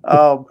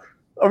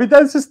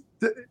 That's just,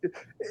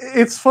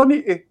 it's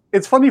funny.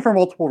 It's funny for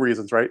multiple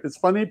reasons, right? It's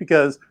funny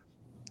because,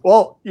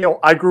 well,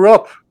 I grew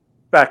up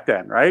back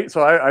then, right?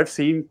 So I've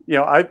seen,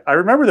 I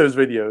remember those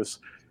videos,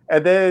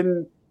 and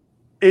then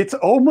it's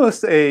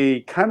almost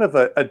a kind of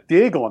a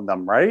dig on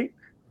them, right?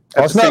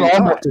 Well, it's not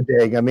almost a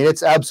dig.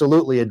 It's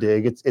absolutely a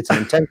dig. It's an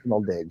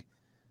intentional dig.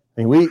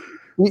 We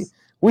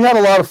had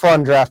a lot of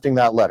fun drafting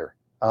that letter.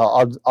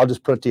 I'll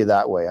just put it to you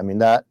that way. I mean,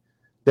 that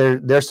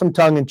there's some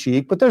tongue in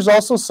cheek, but there's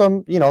also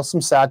some,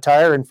 some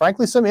satire and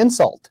frankly some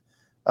insult.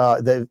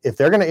 If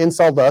they're going to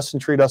insult us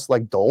and treat us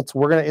like dolts,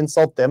 we're going to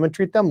insult them and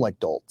treat them like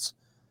dolts.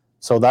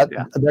 So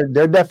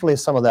there definitely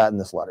is some of that in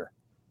this letter.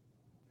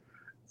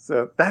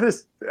 So that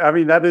is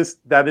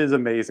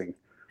amazing.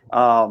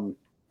 And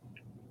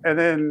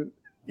then,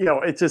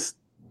 it just,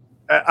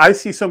 I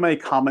see so many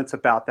comments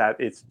about that.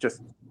 It's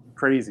just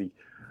crazy.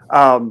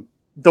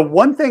 The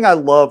one thing I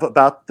love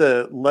about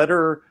the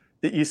letter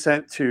that you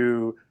sent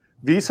to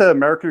Visa,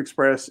 American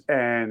Express,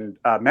 and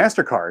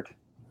MasterCard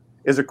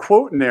is a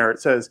quote in there. It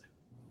says,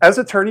 "As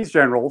attorneys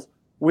general,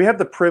 we have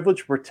the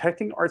privilege of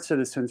protecting our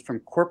citizens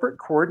from corporate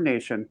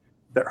coordination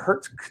that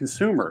hurts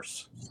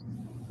consumers.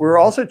 We're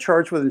also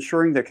charged with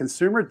ensuring that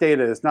consumer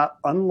data is not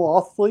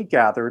unlawfully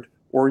gathered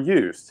or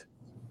used.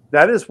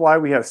 That is why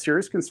we have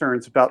serious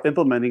concerns about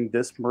implementing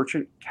this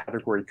merchant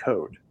category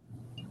code."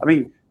 I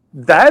mean,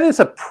 that is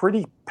a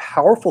pretty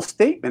powerful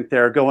statement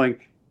there going,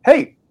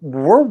 hey,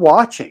 we're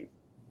watching.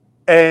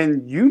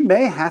 And you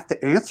may have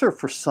to answer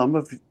for some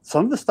of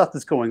the stuff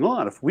that's going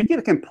on. If we get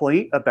a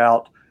complaint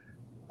about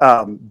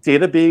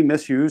data being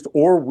misused,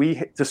 or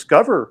we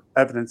discover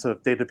evidence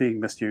of data being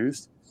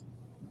misused,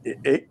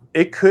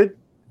 it could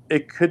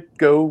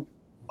go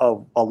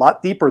a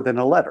lot deeper than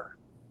a letter.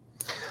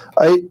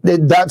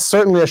 That's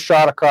certainly a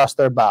shot across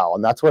their bow,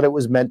 and that's what it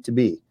was meant to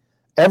be.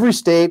 Every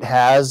state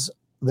has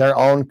their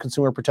own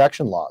consumer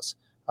protection laws.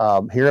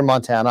 Here in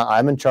Montana,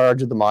 I'm in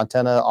charge of the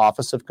Montana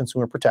Office of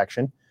Consumer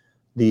Protection.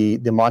 The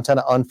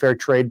Montana Unfair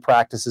Trade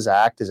Practices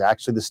Act is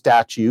actually the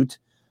statute,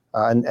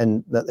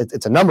 and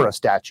it's a number of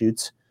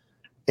statutes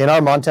in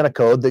our Montana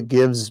code that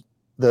gives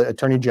the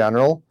Attorney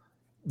General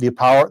the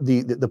power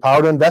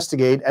to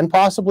investigate and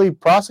possibly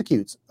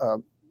prosecute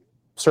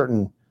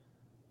certain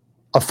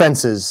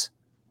offenses,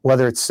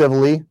 whether it's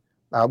civilly,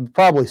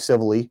 probably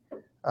civilly,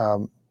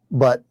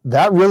 but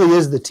that really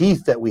is the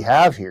teeth that we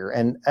have here,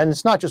 and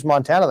it's not just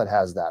Montana that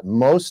has that.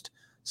 Most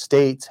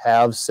states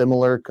have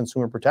similar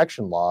consumer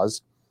protection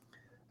laws.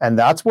 And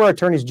that's where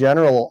attorneys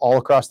general all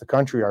across the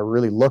country are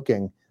really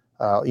looking.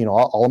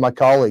 All of my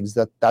colleagues,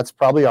 that's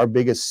probably our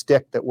biggest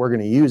stick that we're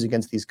going to use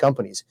against these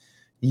companies.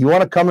 You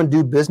want to come and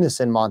do business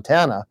in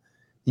Montana,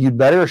 you'd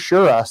better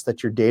assure us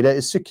that your data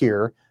is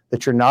secure,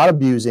 that you're not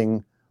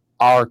abusing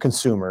our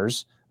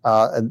consumers,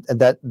 and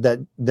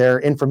that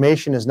their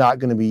information is not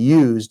going to be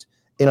used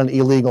in an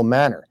illegal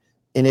manner.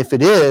 And if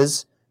it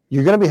is,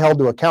 you're going to be held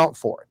to account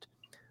for it.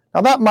 Now,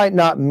 that might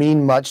not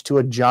mean much to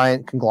a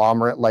giant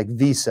conglomerate like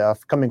Visa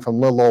coming from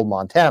little old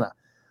Montana.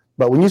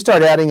 But when you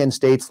start adding in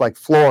states like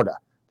Florida,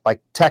 like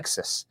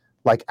Texas,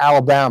 like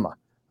Alabama,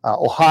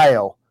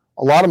 Ohio,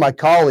 a lot of my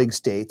colleagues'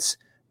 states,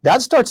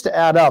 that starts to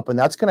add up, and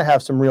that's going to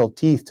have some real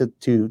teeth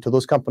to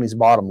those companies'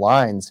 bottom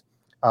lines.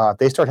 If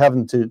they start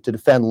having to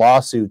defend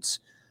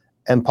lawsuits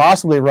and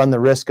possibly run the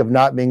risk of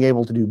not being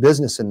able to do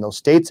business in those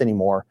states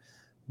anymore,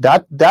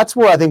 that's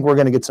where I think we're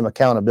going to get some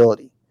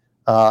accountability.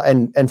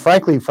 And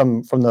frankly,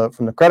 from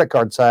the credit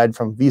card side,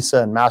 from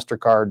Visa and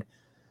MasterCard,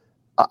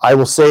 I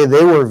will say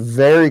they were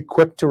very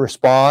quick to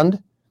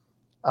respond.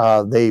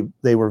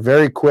 They were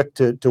very quick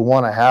to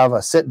want to have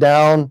a sit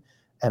down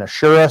and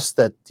assure us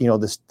that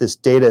this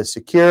data is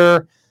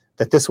secure,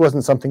 that this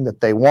wasn't something that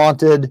they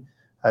wanted.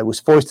 It was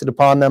foisted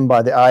upon them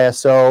by the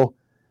ISO.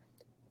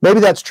 Maybe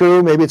that's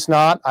true. Maybe it's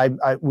not.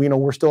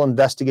 We're still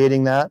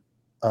investigating that.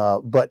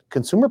 But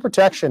consumer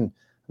protection,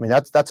 I mean,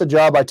 that's a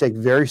job I take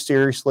very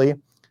seriously.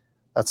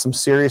 That's some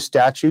serious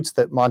statutes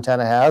that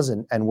Montana has,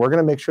 and we're going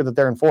to make sure that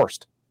they're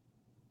enforced.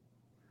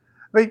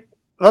 I mean,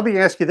 let me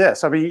ask you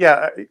this. I mean,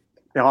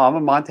 I'm a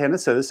Montana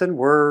citizen.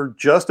 We're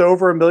just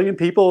over 1 million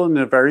people in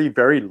a very,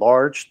 very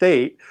large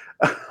state.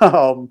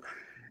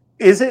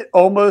 Is it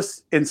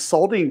almost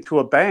insulting to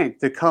a bank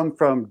to come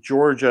from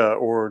Georgia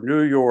or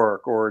New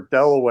York or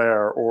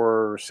Delaware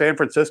or San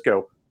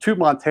Francisco to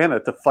Montana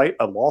to fight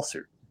a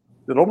lawsuit?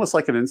 Is it almost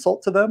like an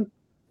insult to them?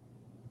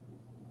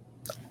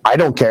 I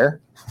don't care.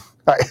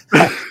 I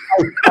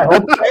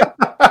hope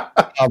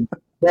so.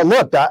 Well,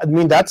 look,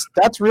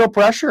 that's real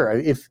pressure.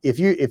 If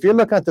you're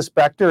looking at the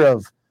specter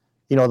of,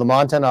 the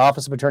Montana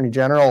Office of Attorney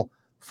General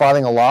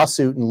filing a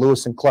lawsuit in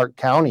Lewis and Clark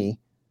County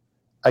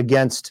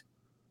against,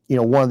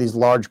 one of these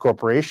large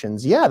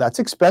corporations, that's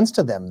expense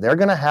to them. They're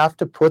going to have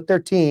to put their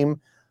team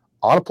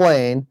on a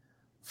plane,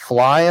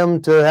 fly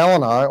them to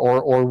Helena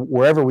or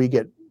wherever we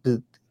get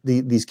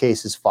these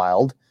cases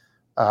filed.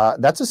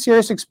 That's a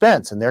serious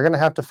expense, and they're going to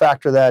have to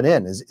factor that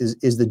in.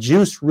 Is the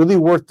juice really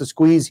worth the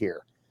squeeze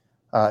here?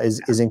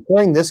 Is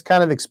incurring this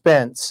kind of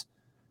expense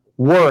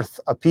worth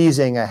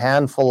appeasing a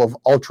handful of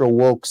ultra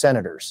woke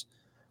senators?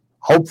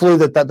 Hopefully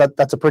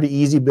that's a pretty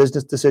easy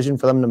business decision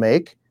for them to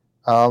make.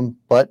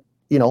 But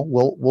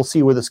we'll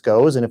see where this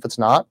goes, and if it's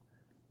not,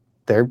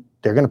 they're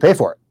going to pay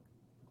for it.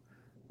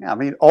 Yeah, I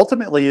mean,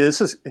 ultimately,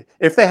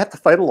 if they have to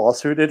fight a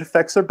lawsuit, it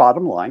affects their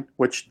bottom line.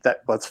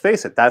 Let's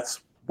face it,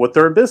 that's what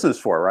they're in business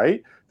for,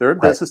 right? They're in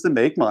business to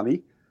make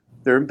money.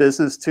 They're in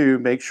business to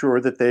make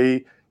sure that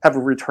they have a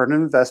return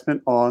on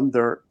investment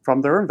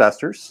from their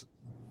investors.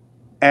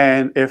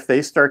 And if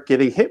they start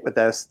getting hit with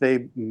this,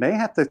 they may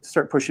have to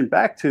start pushing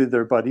back to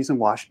their buddies in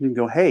Washington and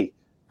go, hey,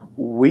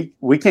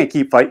 we can't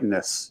keep fighting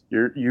this.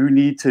 You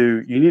need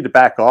to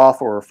back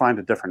off or find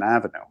a different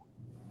avenue.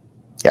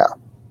 Yeah.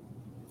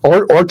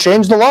 Or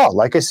change the law.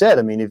 Like I said,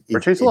 I mean,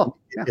 change the law.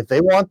 Yeah. If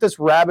they want this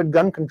rabid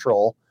gun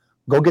control,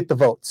 go get the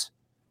votes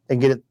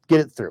and get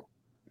it through.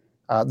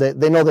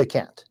 They know they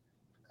can't.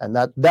 And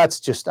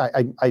that's just,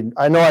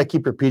 I know I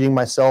keep repeating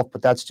myself,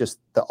 but that's just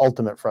the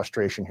ultimate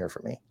frustration here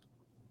for me.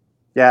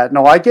 Yeah,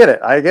 no, I get it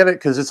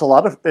because it's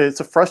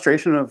a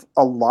frustration of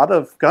a lot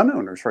of gun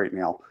owners right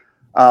now.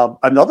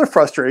 Another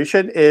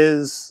frustration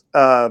is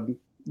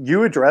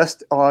you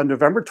addressed on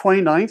November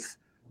 29th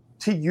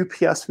to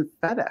UPS and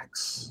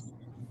FedEx.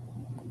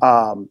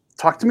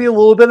 Talk to me a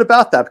little bit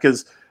about that,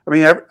 because I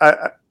mean,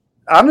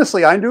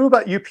 honestly, I knew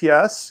about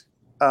UPS.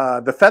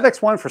 The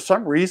FedEx one, for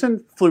some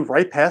reason, flew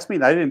right past me,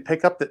 and I didn't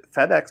pick up that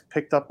FedEx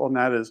picked up on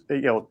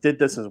that did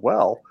this as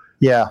well.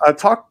 Yeah.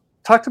 Talk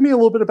to me a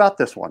little bit about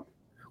this one.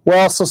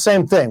 Well, so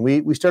same thing.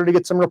 We started to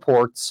get some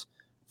reports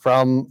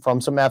from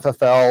some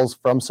FFLs,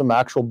 from some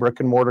actual brick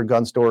and mortar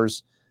gun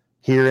stores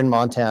here in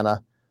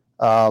Montana.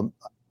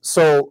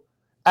 So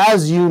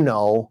as you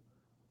know,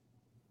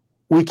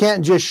 we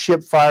can't just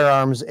ship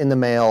firearms in the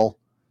mail,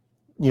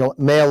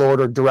 mail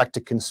order direct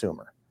to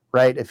consumer,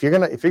 right? If you're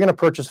gonna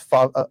purchase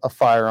a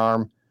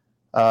firearm,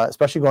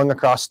 especially going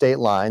across state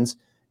lines,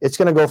 it's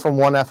going to go from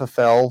one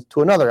FFL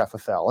to another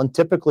FFL, and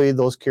typically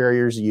those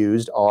carriers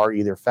used are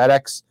either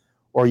FedEx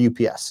or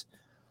UPS.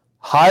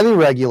 Highly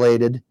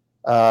regulated.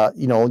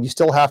 You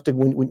still have to,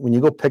 when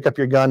you go pick up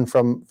your gun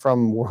from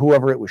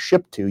whoever it was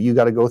shipped to, you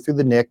got to go through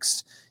the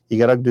NICS, you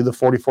got to do the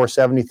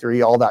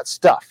 4473, all that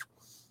stuff.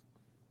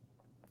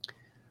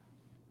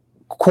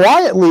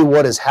 Quietly,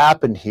 what has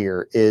happened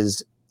here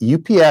is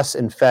UPS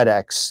and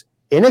FedEx,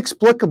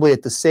 inexplicably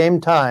at the same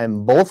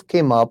time, both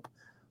came up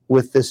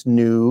with this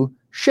new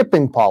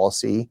shipping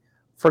policy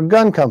for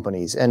gun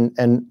companies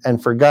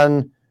and for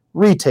gun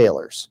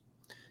retailers.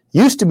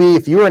 Used to be,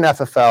 if you were an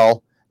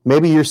FFL,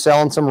 maybe you're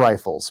selling some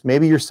rifles,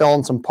 maybe you're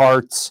selling some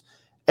parts,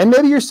 and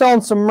maybe you're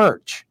selling some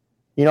merch.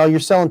 You're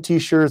selling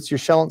T-shirts, you're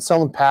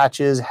selling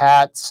patches,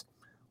 hats,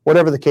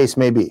 whatever the case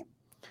may be.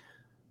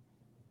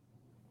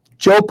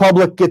 Joe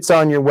Public gets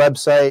on your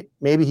website.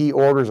 Maybe he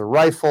orders a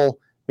rifle,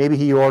 maybe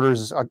he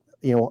orders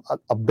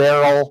a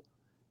barrel,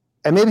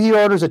 and maybe he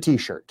orders a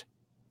T-shirt.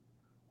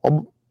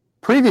 Well,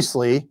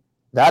 previously,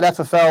 that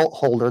FFL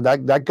holder,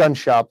 that gun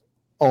shop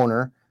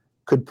owner,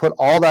 could put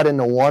all that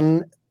into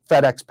one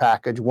FedEx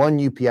package,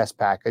 one UPS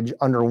package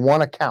under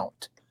one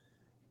account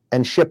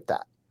and ship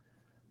that.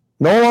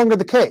 No longer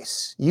the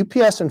case.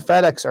 UPS and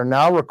FedEx are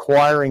now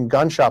requiring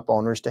gun shop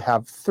owners to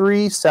have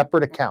 3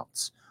 separate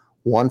accounts.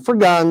 One for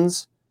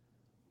guns,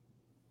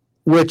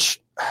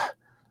 which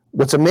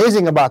what's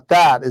amazing about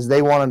that is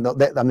they want to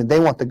know, they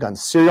want the gun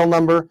serial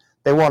number.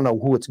 They want to know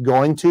who it's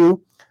going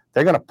to.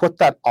 They're going to put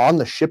that on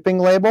the shipping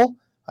label.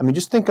 I mean,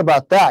 just think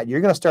about that.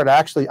 You're going to start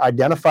actually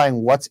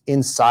identifying what's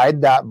inside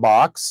that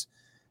box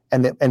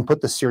and put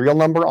the serial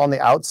number on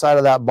the outside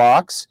of that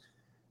box.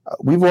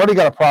 We've already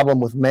got a problem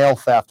with mail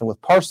theft and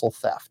with parcel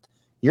theft.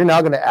 You're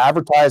now going to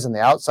advertise on the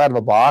outside of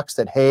a box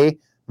that, hey,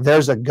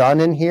 there's a gun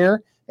in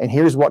here, and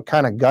here's what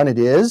kind of gun it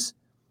is.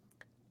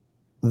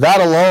 That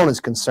alone is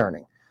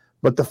concerning.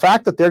 But the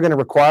fact that they're going to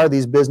require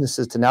these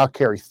businesses to now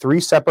carry 3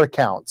 separate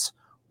accounts,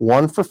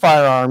 one for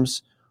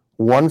firearms,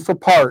 one for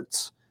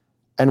parts,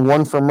 and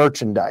one for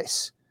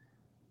merchandise.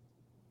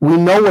 We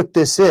know what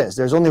this is.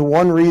 There's only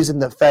one reason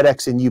that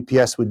FedEx and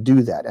UPS would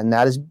do that, and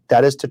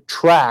that is to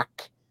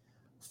track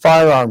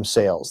firearm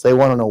sales. They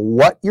want to know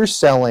what you're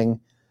selling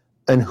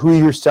and who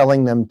you're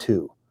selling them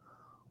to.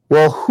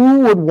 Well,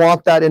 who would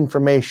want that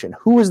information?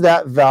 Who is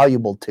that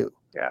valuable to?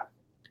 Yeah.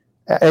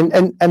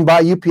 And by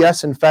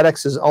UPS and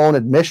FedEx's own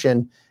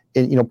admission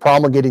in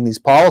promulgating these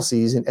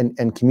policies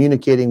and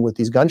communicating with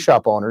these gun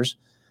shop owners,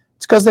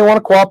 it's because they want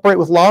to cooperate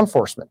with law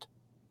enforcement.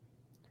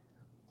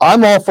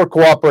 I'm all for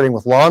cooperating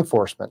with law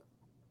enforcement,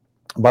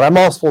 but I'm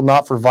also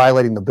not for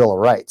violating the Bill of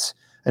Rights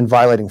and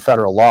violating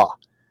federal law.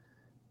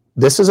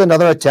 This is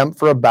another attempt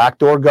for a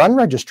backdoor gun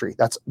registry.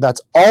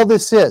 That's all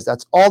this is.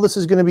 That's all this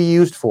is going to be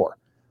used for.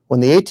 When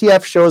the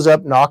ATF shows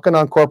up knocking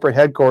on corporate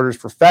headquarters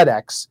for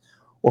FedEx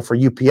or for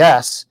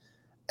UPS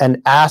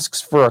and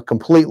asks for a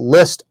complete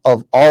list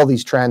of all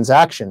these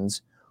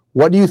transactions,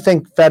 what do you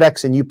think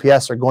FedEx and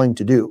UPS are going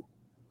to do?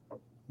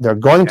 They're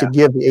going to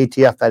give the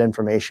ATF that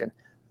information.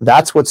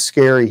 That's what's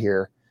scary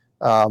here.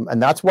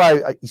 And that's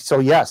why,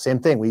 same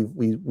thing.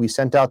 We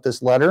sent out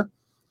this letter,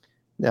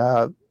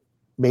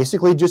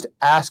 basically just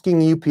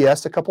asking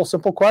UPS a couple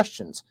simple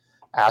questions,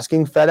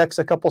 asking FedEx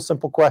a couple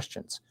simple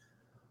questions.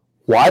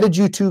 Why did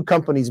you 2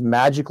 companies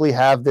magically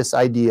have this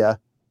idea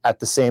at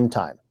the same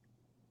time?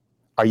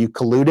 Are you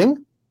colluding?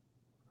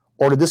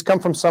 Or did this come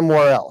from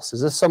somewhere else?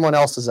 Is this someone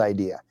else's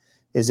idea?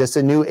 Is this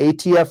a new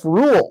ATF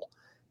rule?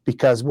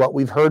 Because what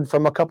we've heard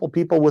from a couple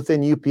people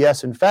within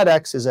UPS and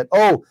FedEx is that,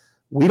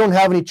 we don't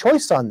have any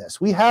choice on this.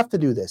 We have to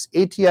do this.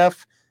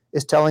 ATF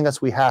is telling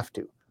us we have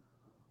to.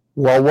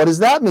 Well, what does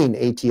that mean,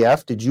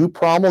 ATF? Did you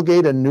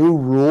promulgate a new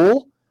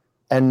rule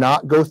and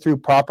not go through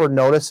proper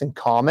notice and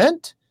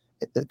comment?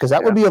 Because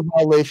that would be a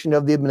violation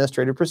of the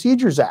Administrative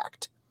Procedures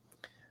Act.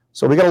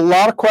 So we got a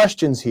lot of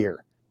questions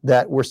here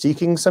that we're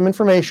seeking some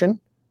information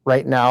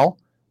right now.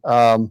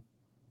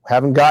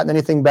 Haven't gotten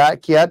anything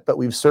back yet, but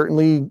we've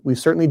certainly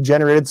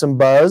generated some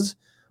buzz.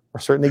 We're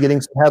certainly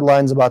getting some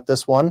headlines about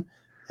this one,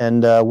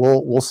 and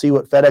we'll see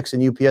what FedEx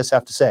and UPS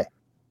have to say.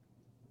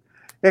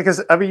 Yeah,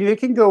 because I mean, it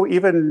can go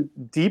even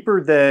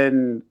deeper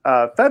than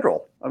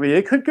federal. I mean,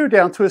 it could go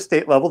down to a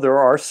state level. There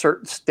are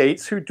certain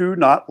states who do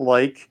not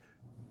like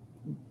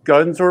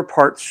guns or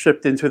parts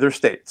shipped into their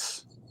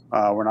states.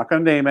 We're not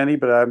going to name any,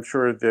 but I'm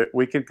sure that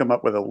we can come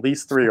up with at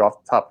least 3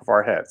 off the top of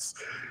our heads.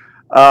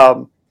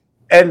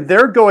 And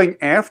they're going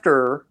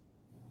after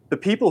the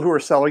people who are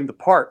selling the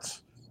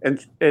parts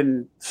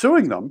and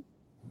suing them,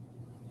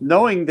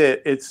 knowing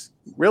that it's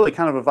really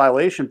kind of a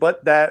violation,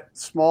 but that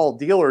small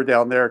dealer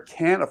down there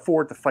can't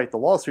afford to fight the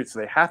lawsuit, so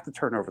they have to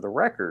turn over the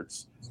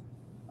records.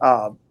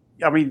 I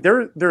mean,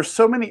 there's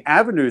so many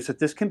avenues that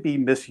this can be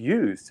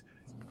misused.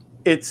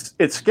 It's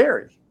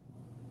scary.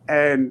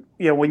 And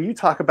when you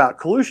talk about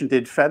collusion,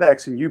 did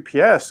FedEx and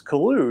UPS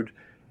collude?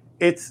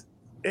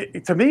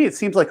 To me, it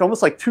seems like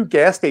almost like 2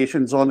 gas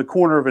stations on the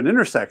corner of an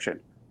intersection.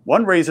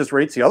 One raises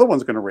rates, the other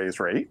one's going to raise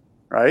rate,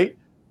 right?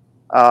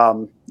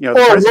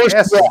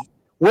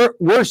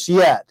 Worse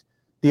yet,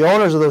 the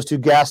owners of those 2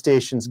 gas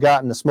stations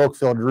got in the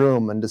smoke-filled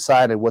room and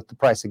decided what the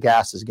price of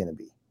gas is going to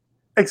be.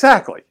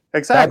 Exactly.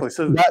 I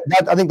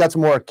think that's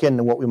more akin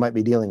to what we might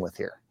be dealing with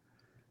here.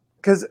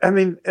 Because I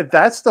mean,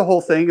 that's the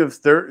whole thing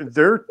of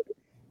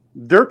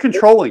they're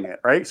controlling it,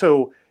 right?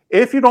 So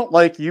if you don't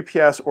like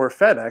UPS or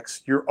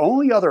FedEx, your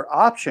only other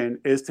option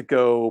is to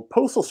go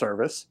Postal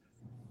Service.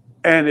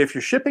 And if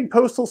you're shipping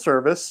Postal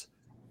Service,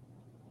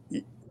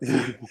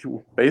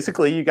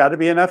 basically you got to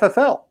be an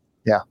FFL.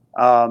 Yeah.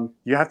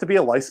 You have to be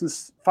a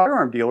licensed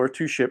firearm dealer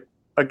to ship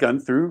a gun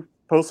through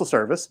Postal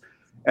Service.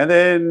 And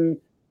then,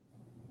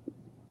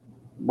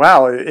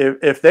 wow,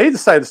 if they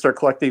decide to start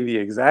collecting the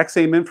exact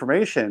same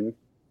information,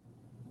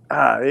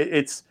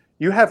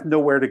 you have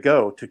nowhere to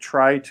go to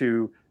try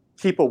to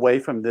keep away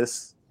from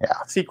this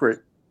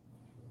secret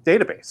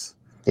database.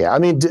 Yeah, I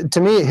mean, to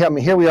me,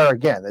 here we are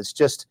again. It's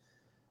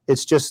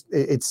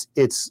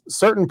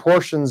certain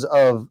portions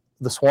of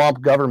the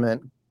swamp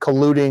government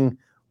colluding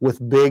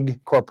with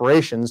big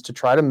corporations to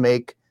try to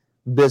make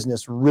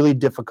business really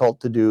difficult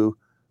to do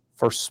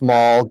for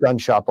small gun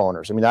shop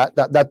owners. I mean,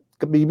 that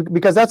could be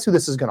because that's who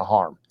this is going to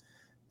harm.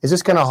 Is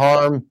this going to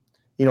harm,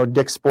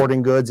 Dick's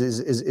Sporting Goods?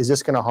 Is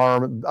this going to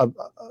harm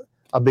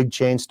a big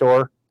chain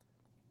store?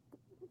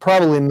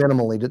 Probably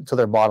minimally to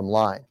their bottom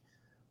line.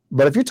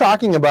 But if you're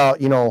talking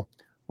about,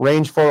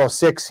 Range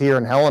 406 here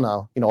in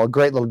Helena, a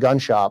great little gun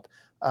shop,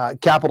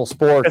 Capital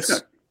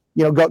Sports,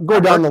 go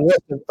down the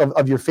list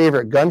of your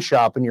favorite gun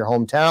shop in your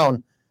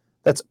hometown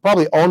that's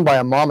probably owned by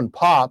a mom and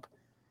pop.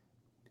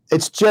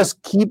 It's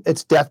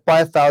death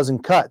by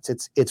 1,000 cuts.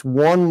 It's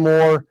one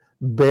more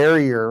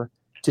barrier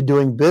to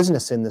doing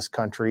business in this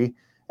country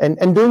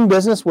and doing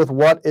business with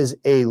what is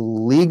a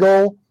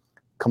legal,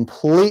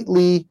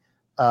 completely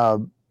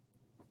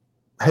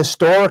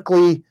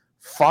historically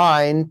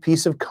fine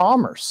piece of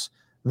commerce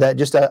that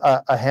just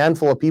a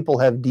handful of people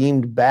have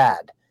deemed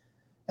bad.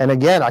 And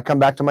again, I come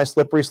back to my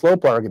slippery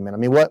slope argument. I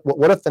mean,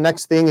 what if the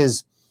next thing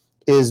is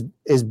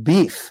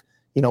beef?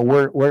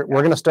 We're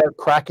going to start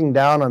cracking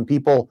down on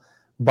people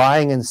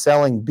buying and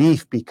selling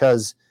beef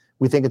because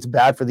we think it's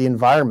bad for the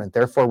environment.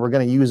 Therefore, we're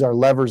going to use our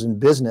levers in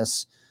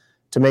business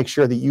to make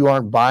sure that you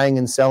aren't buying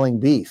and selling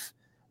beef.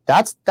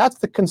 That's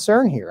the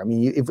concern here. I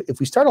mean, if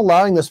we start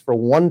allowing this for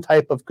one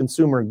type of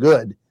consumer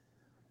good,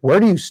 where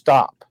do you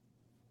stop?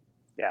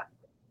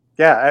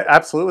 Yeah,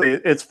 absolutely.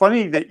 It's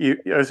funny that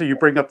you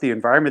bring up the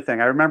environment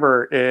thing. I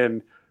remember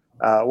in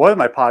one of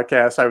my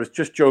podcasts, I was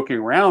just joking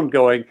around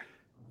going,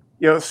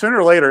 sooner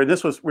or later, and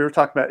we were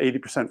talking about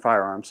 80%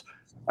 firearms.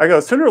 I go,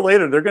 sooner or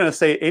later, they're going to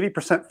say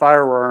 80%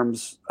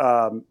 firearms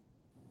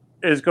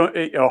is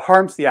going,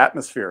 harms the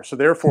atmosphere. So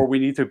therefore we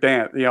need to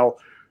ban it.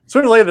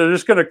 Sooner or later, they're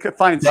just going to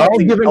find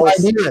something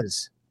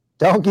else.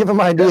 Don't give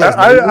them ideas.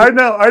 I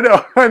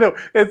know.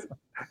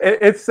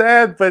 It's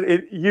sad, but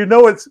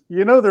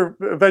they're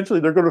eventually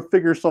they're going to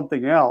figure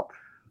something out.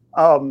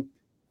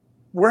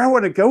 Where I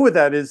want to go with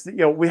that is,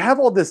 we have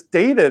all this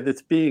data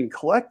that's being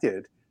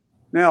collected.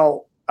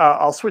 Now,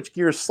 I'll switch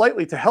gears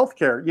slightly to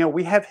healthcare.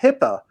 We have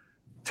HIPAA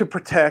to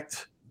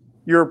protect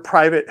your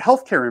private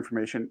healthcare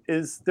information.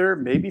 Is there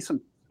maybe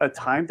a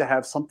time to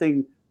have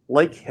something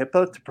like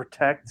HIPAA to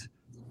protect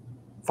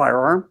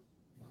firearm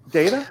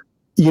data?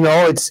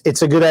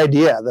 It's a good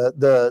idea.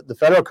 The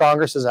federal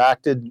Congress has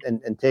acted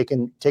and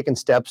taken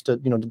steps to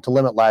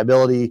limit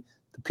liability.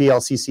 The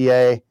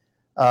PLCCA,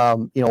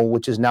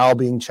 which is now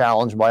being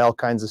challenged by all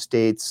kinds of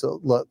states,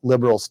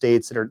 liberal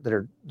states that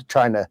are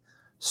trying to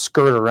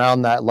skirt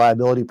around that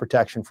liability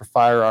protection for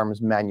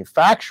firearms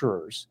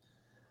manufacturers.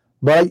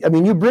 But I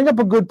mean, you bring up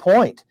a good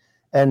point,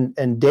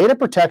 and data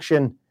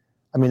protection.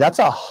 I mean, that's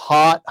a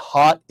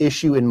hot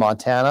issue in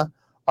Montana.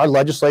 our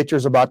legislature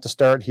is about to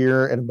start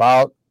here in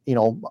about,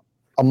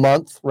 a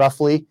month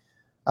roughly.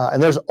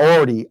 And there's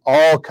already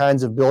all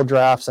kinds of bill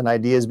drafts and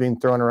ideas being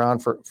thrown around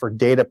for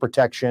data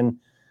protection,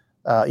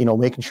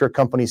 making sure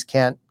companies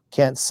can't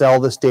sell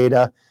this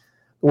data.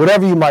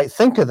 Whatever you might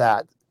think of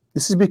that,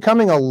 this is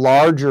becoming a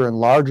larger and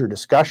larger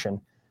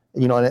discussion.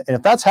 And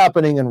if that's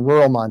happening in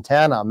rural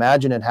Montana,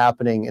 imagine it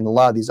happening in a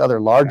lot of these other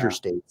larger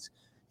states.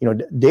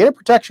 Data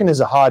protection is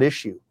a hot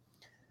issue.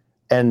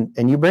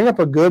 And you bring up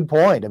a good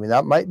point. I mean,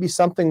 that might be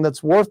something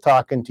that's worth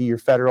talking to your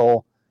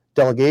federal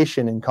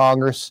delegation in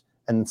Congress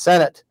and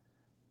Senate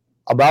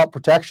about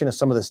protection of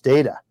some of this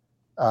data,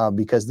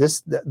 because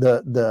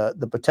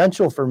the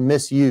potential for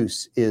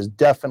misuse is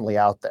definitely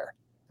out there,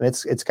 and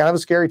it's kind of a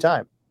scary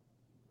time.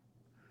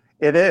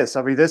 It is.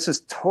 I mean, this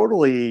is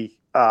totally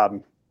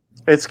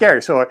it's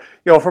scary. So,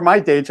 for my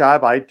day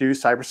job, I do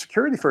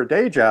cybersecurity for a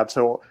day job.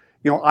 So,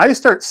 I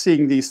start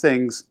seeing these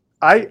things.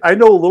 I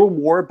know a little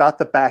more about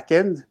the back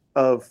end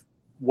of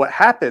what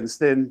happens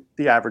than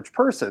the average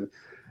person.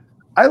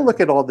 I look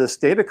at all this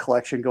data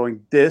collection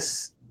going,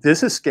 this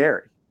is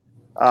scary.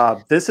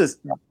 This is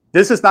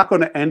not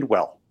going to end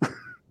well.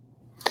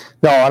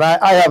 No, and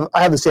I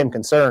have the same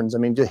concerns. I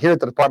mean, here at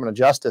the Department of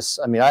Justice,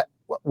 I mean,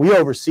 we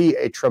oversee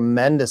a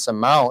tremendous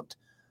amount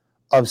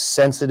of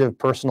sensitive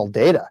personal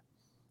data,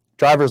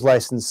 driver's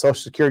license,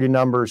 social security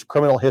numbers,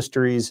 criminal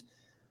histories.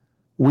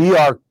 We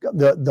are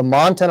the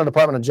Montana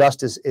Department of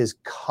Justice is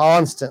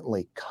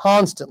constantly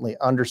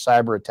under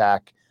cyber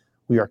attack.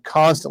 We are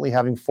constantly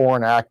having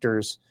foreign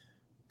actors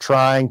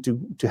trying to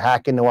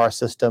hack into our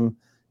system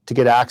to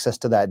get access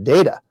to that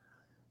data.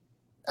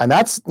 And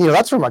that's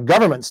from a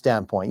government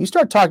standpoint. You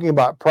start talking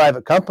about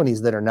private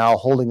companies that are now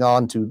holding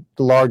on to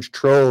large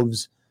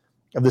troves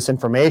of this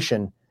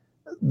information,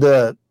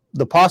 the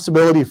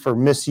possibility for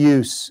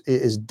misuse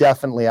is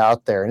definitely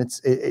out there, and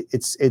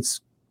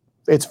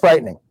it's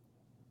frightening.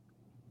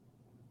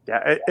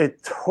 Yeah,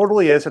 it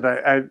totally is, and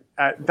I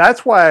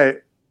that's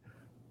why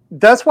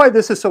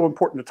this is so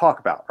important to talk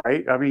about,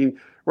 right? I mean,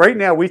 right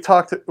now we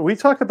talked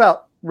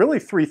about really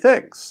three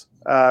things,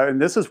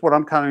 and this is what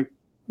I'm kind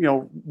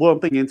of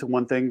lumping into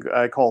one thing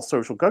I call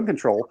social gun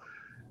control: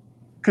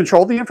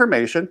 control the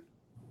information,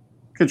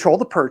 control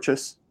the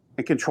purchase,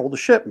 and control the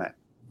shipment.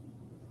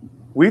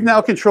 We've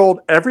now controlled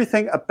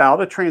everything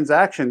about a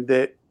transaction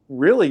that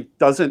really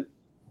doesn't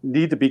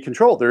need to be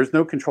controlled. There's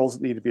no controls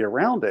that need to be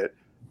around it.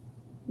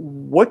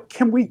 What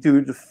can we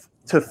do to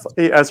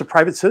as a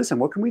private citizen,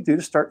 what can we do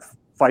to start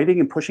fighting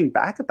and pushing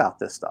back about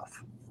this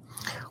stuff?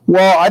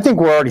 Well, I think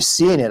we're already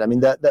seeing it. I mean,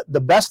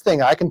 the best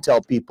thing I can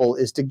tell people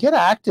is to get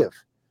active.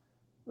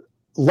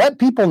 Let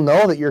people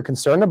know that you're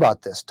concerned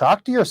about this.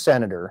 Talk to your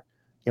senator.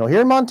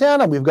 Here in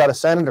Montana, we've got a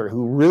senator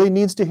who really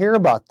needs to hear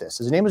about this.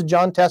 His name is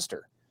Jon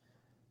Tester.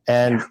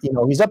 And,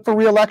 he's up for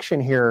re-election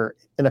here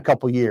in a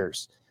couple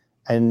years.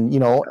 And,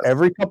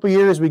 every couple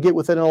years we get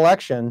within an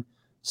election,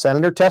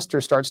 Senator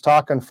Tester starts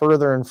talking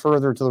further and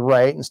further to the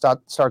right and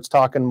starts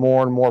talking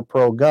more and more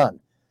pro-gun.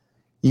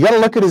 You got to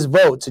look at his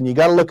votes, and you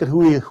got to look at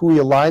who he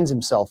aligns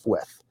himself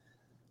with.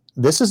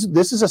 This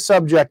is a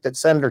subject that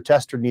Senator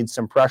Tester needs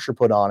some pressure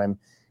put on him.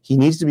 He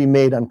needs to be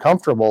made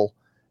uncomfortable,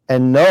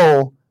 and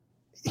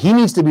he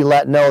needs to be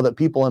let know that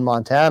people in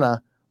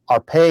Montana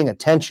are paying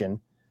attention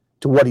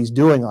to what he's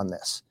doing on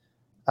this,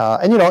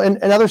 and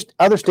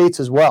other states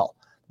as well.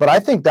 But I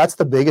think that's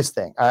the biggest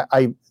thing.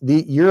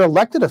 Your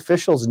elected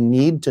officials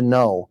need to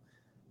know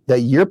that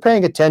you're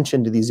paying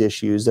attention to these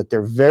issues, that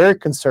they're very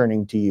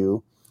concerning to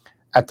you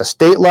at the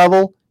state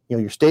level.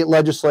 Your state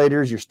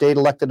legislators, your state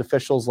elected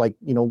officials, like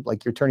your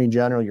attorney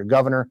general, your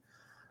governor,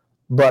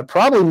 but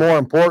probably more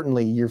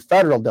importantly, your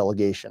federal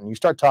delegation. You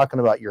start talking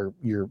about your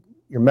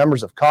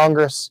members of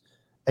Congress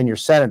and your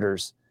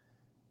senators.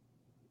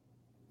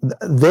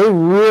 They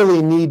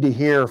really need to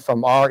hear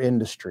from our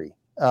industry.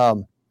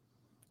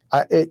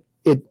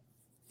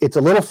 It's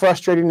a little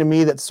frustrating to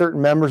me that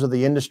certain members of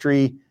the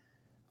industry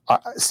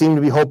seem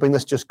to be hoping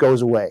this just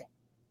goes away.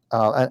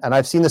 And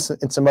I've seen this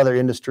in some other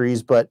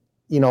industries, but,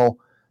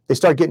 they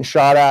start getting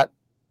shot at,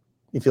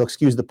 if you'll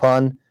excuse the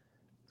pun,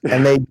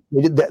 and they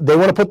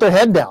want to put their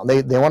head down.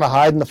 They want to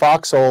hide in the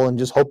foxhole and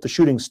just hope the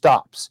shooting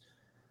stops.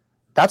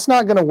 That's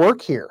not going to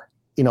work here.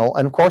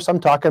 And of course, I'm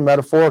talking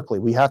metaphorically.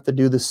 We have to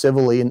do this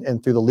civilly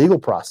and through the legal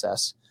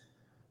process.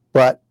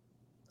 But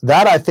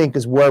that, I think,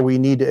 is where we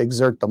need to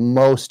exert the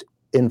most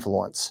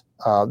influence.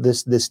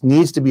 This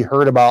needs to be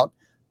heard about,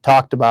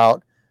 talked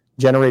about,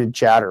 generated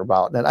chatter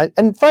about.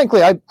 And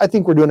frankly, I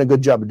think we're doing a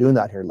good job of doing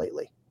that here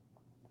lately.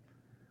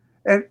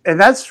 And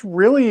that's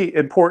really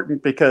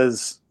important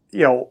because,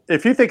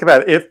 if you think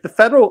about it, if the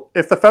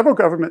federal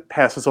government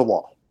passes a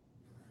law,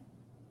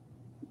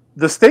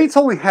 the states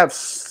only have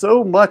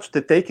so much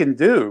that they can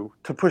do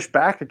to push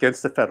back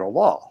against the federal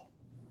law.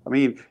 I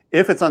mean,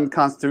 if it's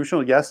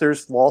unconstitutional, yes,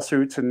 there's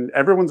lawsuits and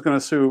everyone's going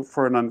to sue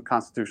for an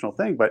unconstitutional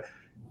thing. But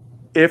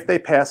if they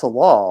pass a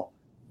law,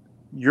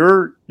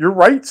 your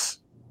rights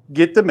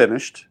get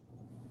diminished.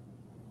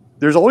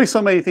 There's only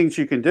so many things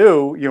you can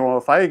do.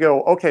 If I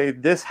go, okay,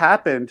 this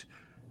happened,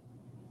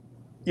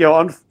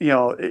 you're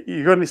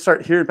going to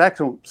start hearing back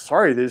to them.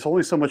 Sorry, there's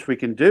only so much we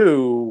can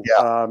do.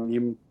 Yeah.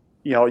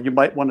 You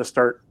might want to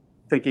start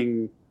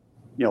thinking,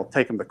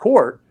 take them to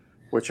court,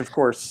 which of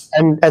course,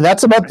 and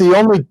that's about the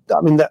only.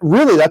 I mean,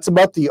 that's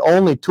about the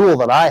only tool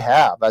that I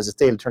have as a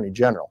state attorney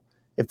general.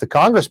 If the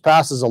Congress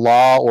passes a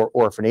law,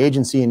 or if an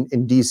agency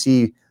in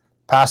D.C.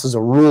 passes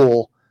a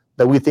rule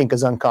that we think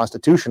is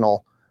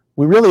unconstitutional,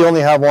 we really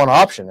only have one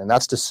option, and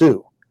that's to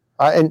sue.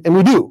 And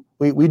we do.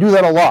 We do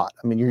that a lot.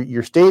 I mean,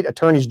 your state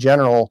attorneys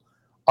general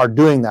are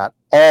doing that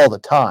all the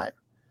time.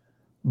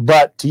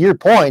 But to your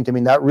point, I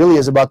mean, that really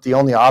is about the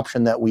only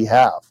option that we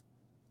have.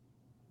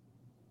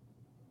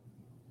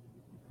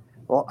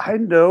 Well, I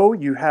know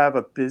you have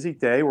a busy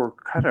day. We're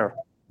kind of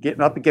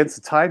getting up against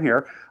the time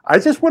here. I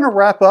just want to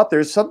wrap up.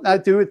 There's something I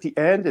do at the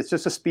end. It's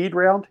just a speed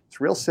round. It's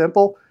real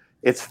simple.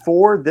 It's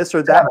 4 this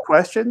or that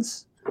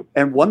questions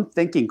and 1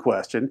 thinking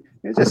question.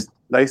 It's just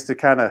nice to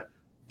kind of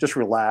just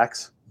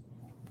relax.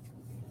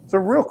 So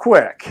real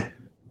quick,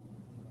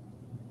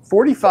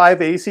 45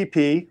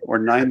 ACP or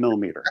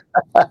 9mm?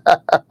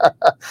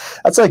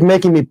 That's like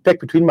making me pick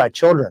between my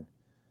children.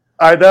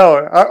 I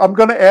know. I'm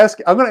going to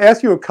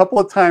ask you a couple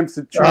of times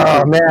to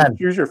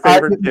choose your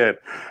favorite kid.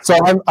 So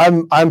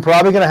I'm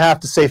probably going to have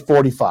to say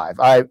 45.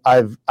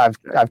 I've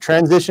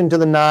transitioned to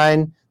the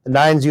 9. The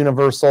 9's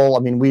universal. I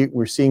mean,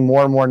 we're seeing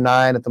more and more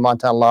 9 at the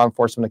Montana Law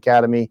Enforcement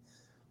Academy.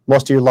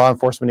 Most of your law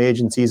enforcement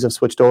agencies have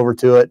switched over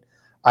to it.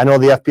 I know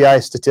the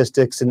FBI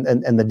statistics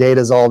and the data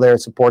is all there.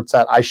 It supports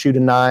that. I shoot a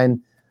 9.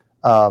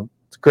 It's a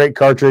great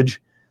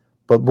cartridge,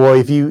 but boy,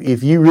 if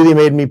you really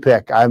made me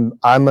pick, I'm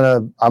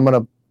gonna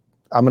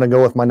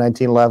go with my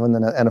 1911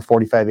 and a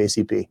 45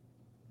 ACP.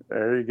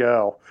 There you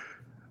go.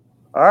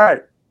 All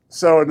right.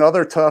 So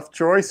another tough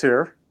choice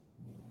here: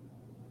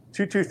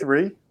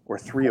 223 or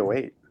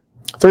 308.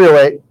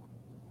 308.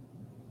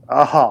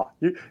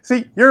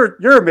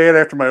 You're a man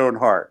after my own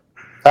heart.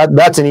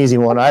 That's an easy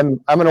one.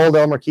 I'm an old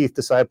Elmer Keith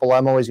disciple.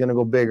 I'm always going to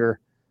go bigger.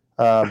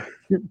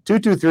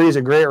 223 is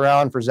a great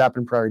round for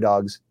zapping prairie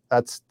dogs.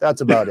 That's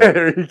about it.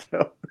 There you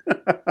go.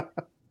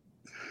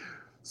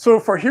 So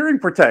for hearing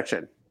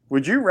protection,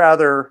 would you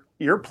rather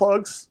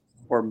earplugs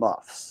or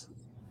muffs?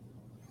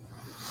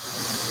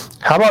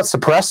 How about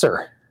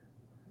suppressor?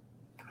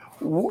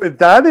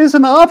 That is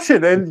an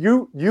option, and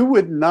you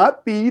would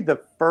not be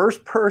the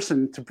first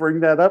person to bring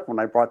that up when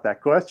I brought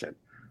that question.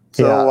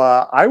 So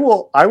yeah. I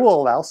will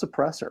allow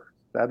suppressor.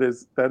 That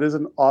is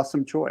an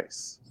awesome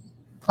choice.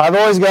 I've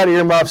always got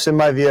earmuffs in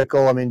my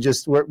vehicle. I mean,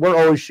 just we're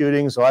always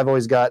shooting, so I've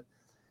always got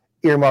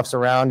earmuffs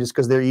around just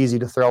because they're easy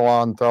to throw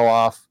on, throw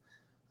off.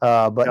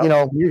 But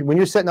yep. When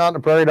you're sitting out in a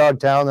prairie dog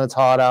town and it's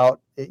hot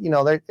out,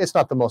 it's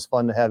not the most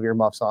fun to have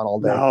earmuffs on all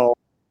day.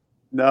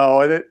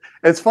 No, and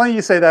it's funny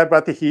you say that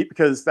about the heat,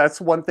 because that's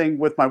one thing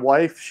with my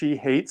wife. She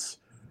hates,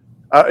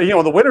 in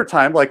the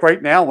wintertime, like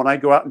right now when I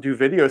go out and do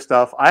video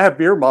stuff, I have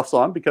earmuffs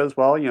on because,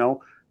 when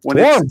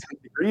it's 10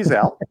 degrees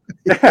out,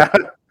 yeah,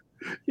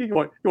 you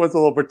want a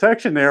little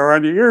protection there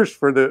on your ears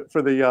for the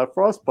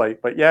frostbite.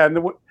 But yeah,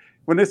 and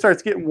when it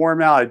starts getting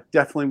warm out, I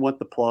definitely want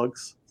the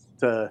plugs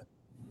to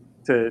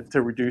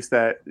reduce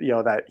that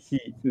that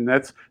heat, and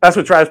that's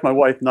what drives my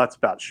wife nuts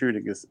about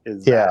shooting is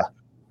yeah. That.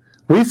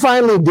 We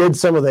finally did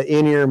some of the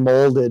in-ear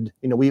molded.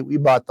 We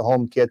bought the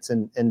home kits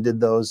and did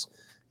those.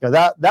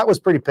 That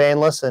was pretty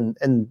painless, and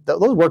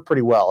those work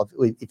pretty well.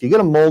 If you get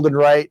them molded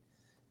right,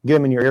 get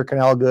them in your ear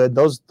canal good.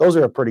 Those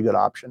are a pretty good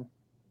option.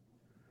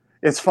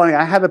 It's funny.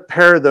 I had a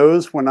pair of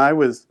those when I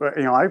was,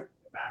 I've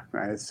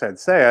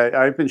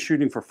been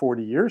shooting for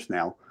 40 years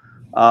now.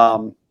 I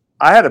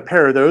had a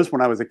pair of those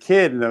when I was a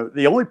kid, and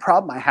the only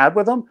problem I had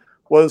with them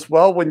was,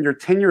 when you're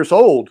 10 years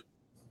old,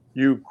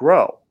 you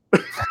grow.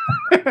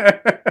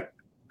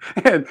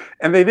 and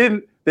they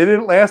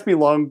didn't last me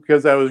long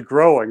because I was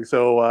growing.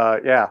 So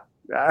yeah,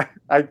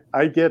 I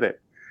get it.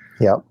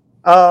 Yeah.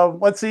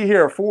 Let's see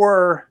here.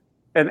 For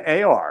an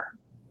AR,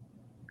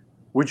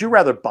 would you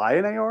rather buy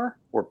an AR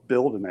or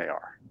build an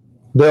AR?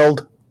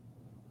 Build,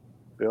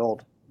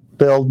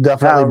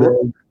 definitely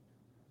build.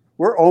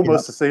 We're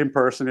almost the same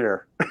person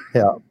here.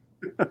 Yeah.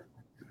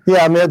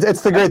 Yeah, I mean,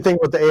 it's the great thing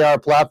with the AR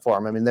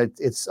platform. I mean,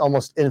 it's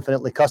almost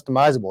infinitely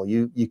customizable.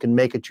 You can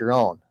make it your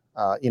own.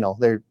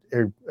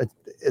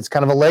 It's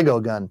kind of a Lego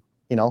gun.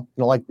 Don't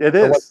like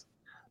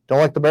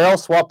the barrel,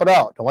 swap it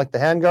out. Don't like the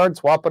handguard,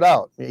 swap it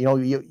out.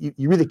 You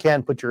really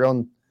can put your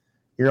own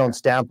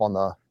stamp on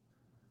the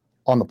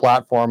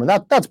platform, and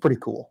that's pretty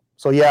cool.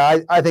 So yeah,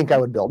 I think I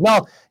would build.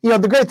 Now,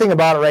 the great thing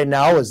about it right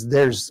now is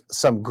there's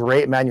some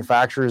great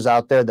manufacturers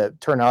out there that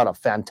turn out a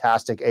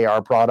fantastic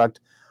AR product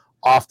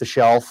off the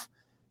shelf.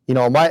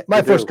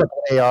 My first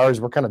couple of ARs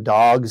were kind of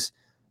dogs.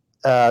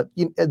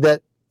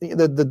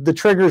 The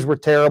triggers were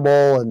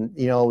terrible, and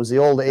it was the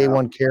old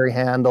A1 carry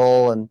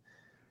handle, and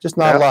just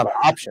not a lot of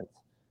options.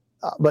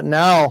 But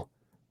now,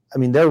 I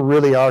mean, there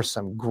really are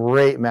some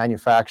great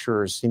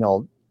manufacturers.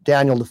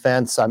 Daniel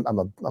Defense. I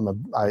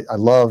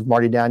love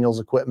Marty Daniels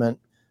equipment.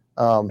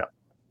 LWRC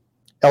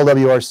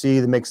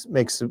that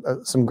makes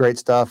some great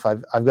stuff.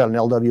 I've got an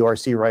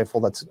LWRC rifle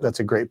that's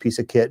a great piece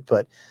of kit.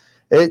 But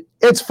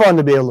it's fun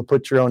to be able to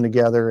put your own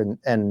together,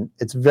 and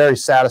it's very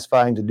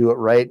satisfying to do it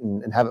right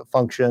and have it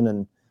function.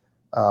 And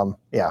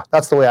yeah,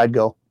 that's the way I'd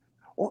go.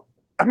 Well,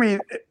 I mean,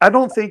 I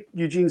don't think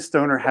Eugene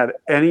Stoner had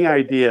any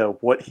idea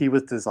what he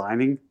was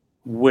designing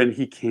when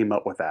he came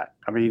up with that.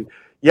 I mean,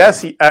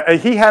 yes, he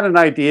had an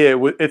idea.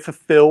 It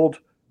fulfilled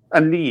a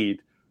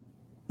need,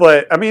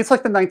 but I mean, it's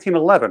like the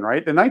 1911,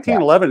 right? The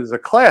 1911 is a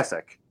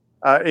classic.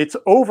 It's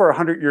over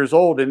 100 years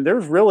old, and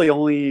there's really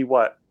only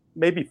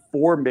maybe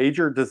 4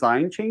 major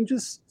design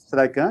changes to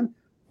that gun.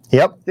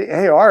 Yep.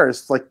 The AR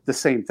is like the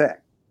same thing.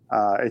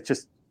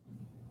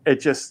 It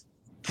just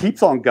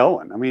keeps on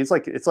going. I mean, it's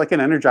like an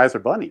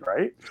Energizer Bunny,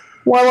 right?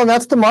 Well, and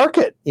that's the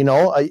market.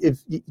 If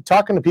you're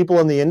talking to people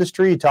in the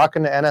industry,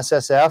 talking to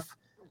NSSF,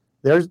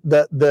 there's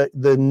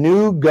the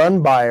new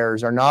gun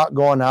buyers are not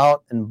going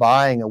out and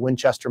buying a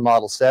Winchester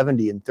Model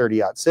 70 in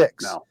 30-06.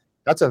 No.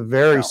 That's a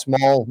very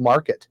small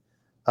market.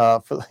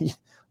 For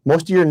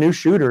most of your new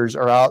shooters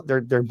are out.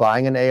 They're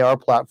buying an AR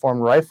platform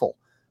rifle.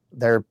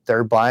 They're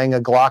buying a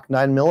Glock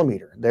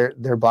 9mm.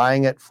 They're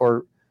buying it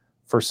for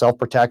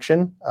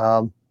self-protection.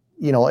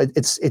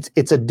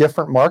 It's a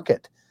different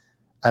market,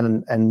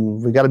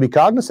 and we got to be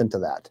cognizant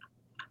of that.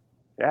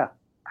 Yeah,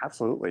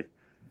 absolutely.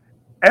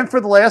 And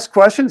for the last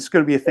question, it's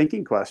going to be a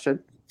thinking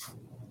question.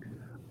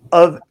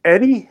 Of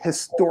any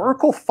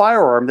historical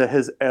firearm that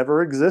has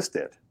ever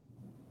existed,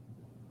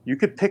 you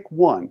could pick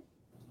one.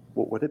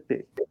 What would it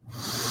be?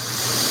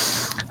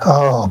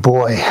 Oh,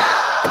 boy.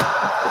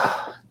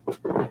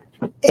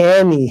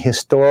 Any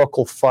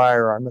historical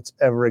firearm that's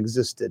ever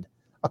existed.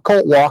 A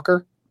Colt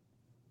Walker.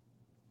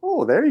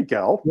 Oh, there you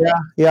go.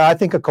 Yeah, I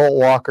think a Colt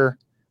Walker.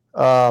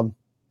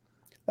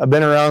 I've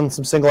been around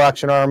some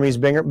single-action armies,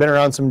 been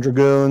around some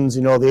dragoons,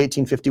 the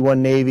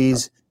 1851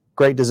 Navies,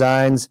 great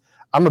designs.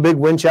 I'm a big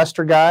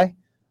Winchester guy.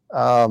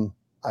 I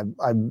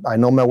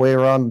know my way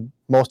around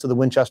most of the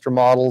Winchester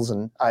models,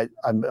 and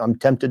I'm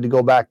tempted to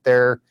go back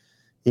there,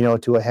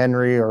 to a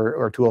Henry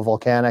or to a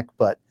Volcanic.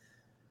 But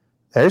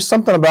there's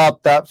something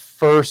about that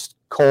first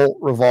Colt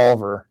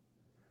revolver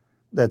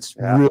that's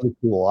really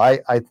cool. I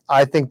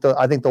think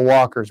the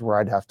Walker's where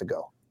I'd have to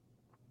go.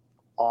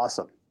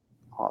 Awesome.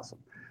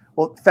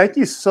 Well, thank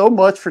you so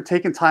much for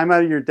taking time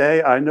out of your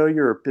day. I know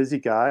you're a busy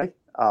guy,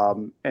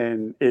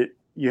 and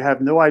you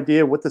have no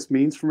idea what this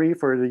means for me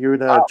for you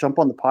to jump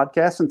on the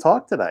podcast and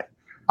talk today.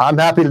 I'm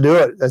happy to do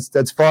it.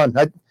 That's fun.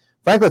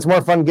 Frankly, it's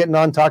more fun getting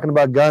on talking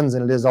about guns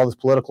than it is all this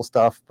political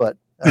stuff. But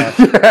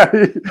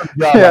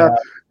yeah.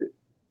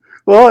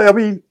 Well, I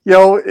mean,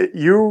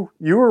 you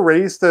were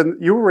raised on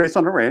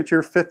a ranch.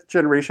 You're 5th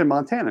generation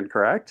Montanan,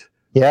 correct?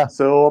 Yeah.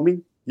 So, I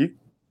mean,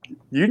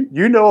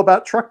 you know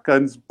about truck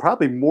guns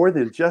probably more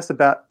than just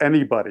about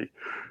anybody.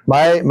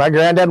 My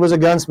granddad was a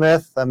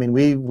gunsmith. I mean,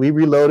 we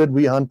reloaded,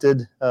 we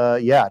hunted.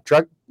 A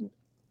truck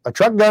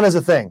gun is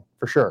a thing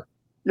for sure.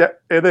 Yeah,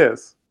 it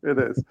is.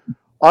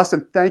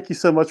 Austin, thank you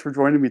so much for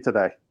joining me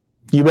today.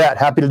 You bet.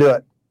 Happy to do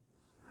it.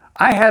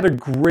 I had a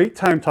great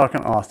time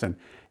talking to Austin.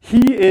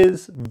 He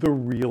is the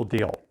real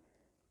deal.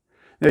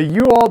 Now,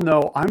 you all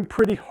know I'm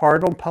pretty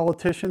hard on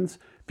politicians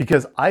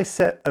because I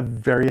set a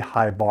very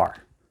high bar.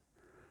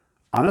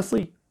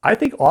 Honestly, I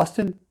think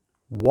Austin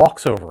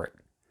walks over it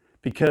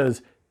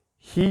because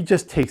he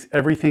just takes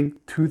everything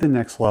to the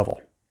next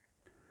level.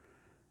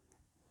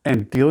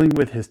 And dealing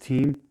with his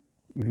team,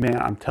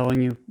 man, I'm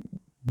telling you,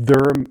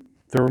 they're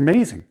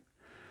amazing.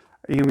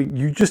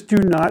 You just do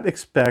not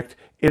expect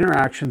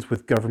interactions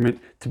with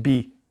government to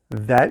be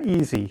that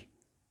easy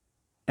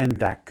and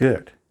that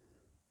good.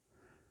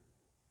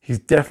 He's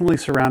definitely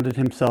surrounded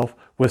himself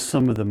with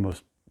some of the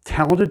most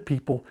talented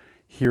people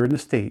here in the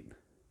state,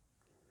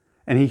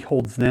 and he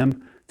holds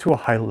them to a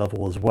high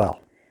level as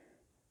well.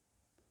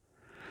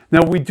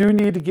 Now, we do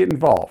need to get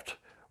involved.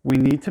 We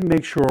need to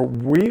make sure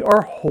we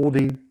are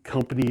holding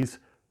companies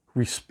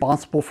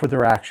responsible for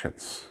their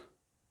actions.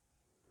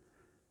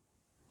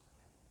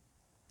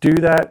 Do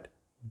that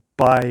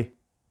by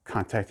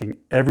contacting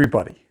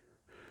everybody.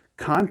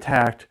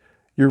 Contact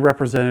your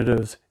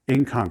representatives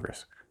in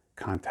Congress.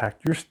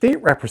 Contact your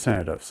state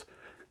representatives.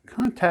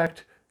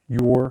 Contact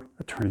your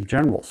attorney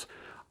generals.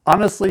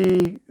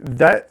 Honestly,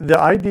 the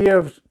idea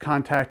of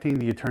contacting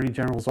the Attorney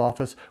General's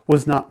office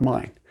was not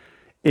mine.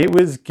 It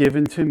was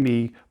given to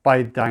me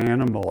by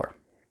Diana Muller.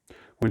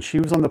 When she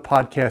was on the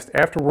podcast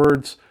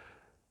afterwards,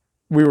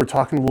 we were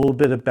talking a little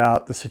bit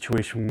about the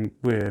situation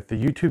with the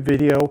YouTube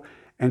video,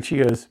 and she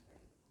goes,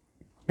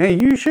 "Hey,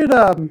 you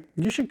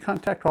should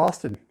contact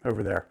Austin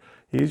over there.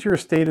 He's your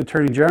state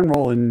Attorney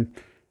General, and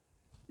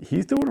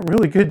he's doing a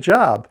really good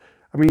job."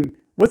 I mean,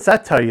 what's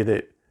that tell you?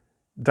 That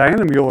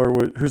Diana Muller,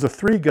 who's a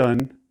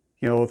three-gun,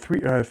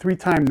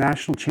 three-time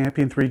national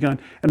champion three-gun,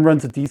 and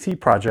runs a DC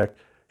project,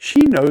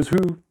 she knows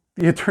who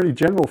the Attorney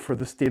General for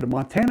the state of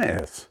Montana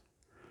is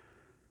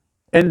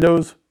and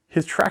knows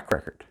his track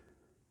record.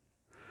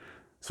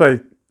 So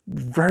I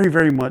very,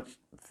 very much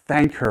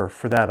thank her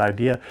for that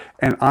idea.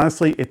 And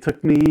honestly, it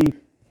took me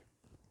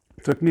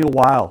a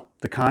while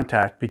to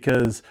contact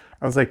because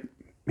I was like,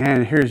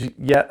 man, here's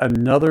yet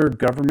another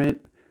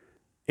government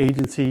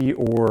agency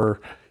or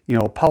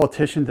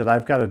politician that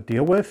I've got to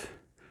deal with.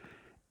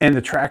 And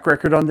the track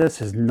record on this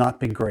has not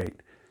been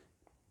great.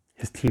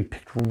 His team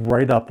picked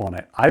right up on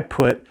it. I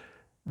put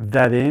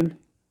that in,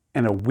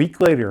 and a week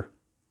later,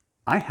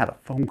 I had a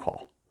phone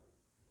call.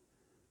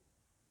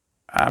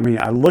 I mean,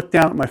 I looked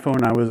down at my phone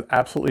and I was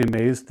absolutely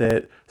amazed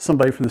that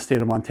somebody from the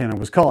state of Montana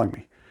was calling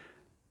me.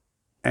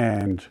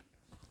 And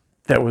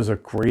that was a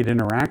great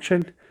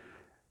interaction.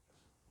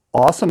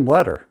 Awesome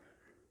letter.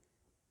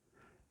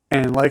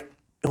 And like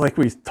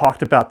we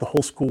talked about the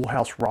whole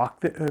Schoolhouse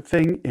Rock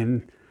thing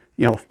in,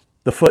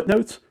 the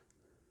footnotes,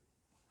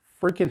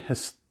 freaking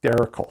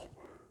hysterical.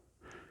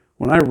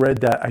 When I read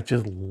that, I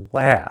just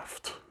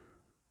laughed.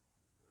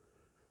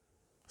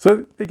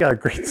 So they got a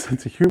great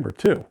sense of humor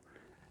too.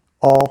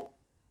 All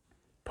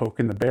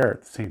poking the bear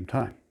at the same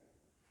time.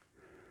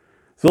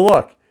 So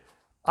look,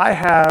 I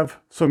have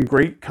some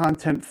great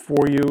content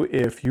for you.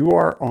 If you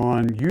are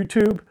on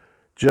YouTube,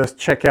 just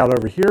check out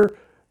over here.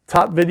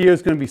 Top video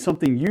is going to be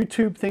something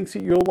YouTube thinks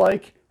that you'll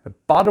like. The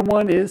bottom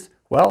one is,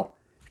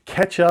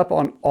 catch up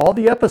on all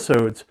the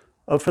episodes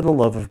of For the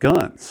Love of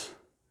Guns.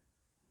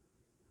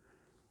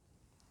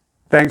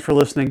 Thanks for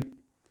listening.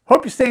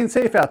 Hope you're staying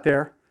safe out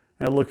there,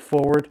 and I look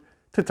forward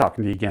to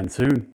talking to you again soon.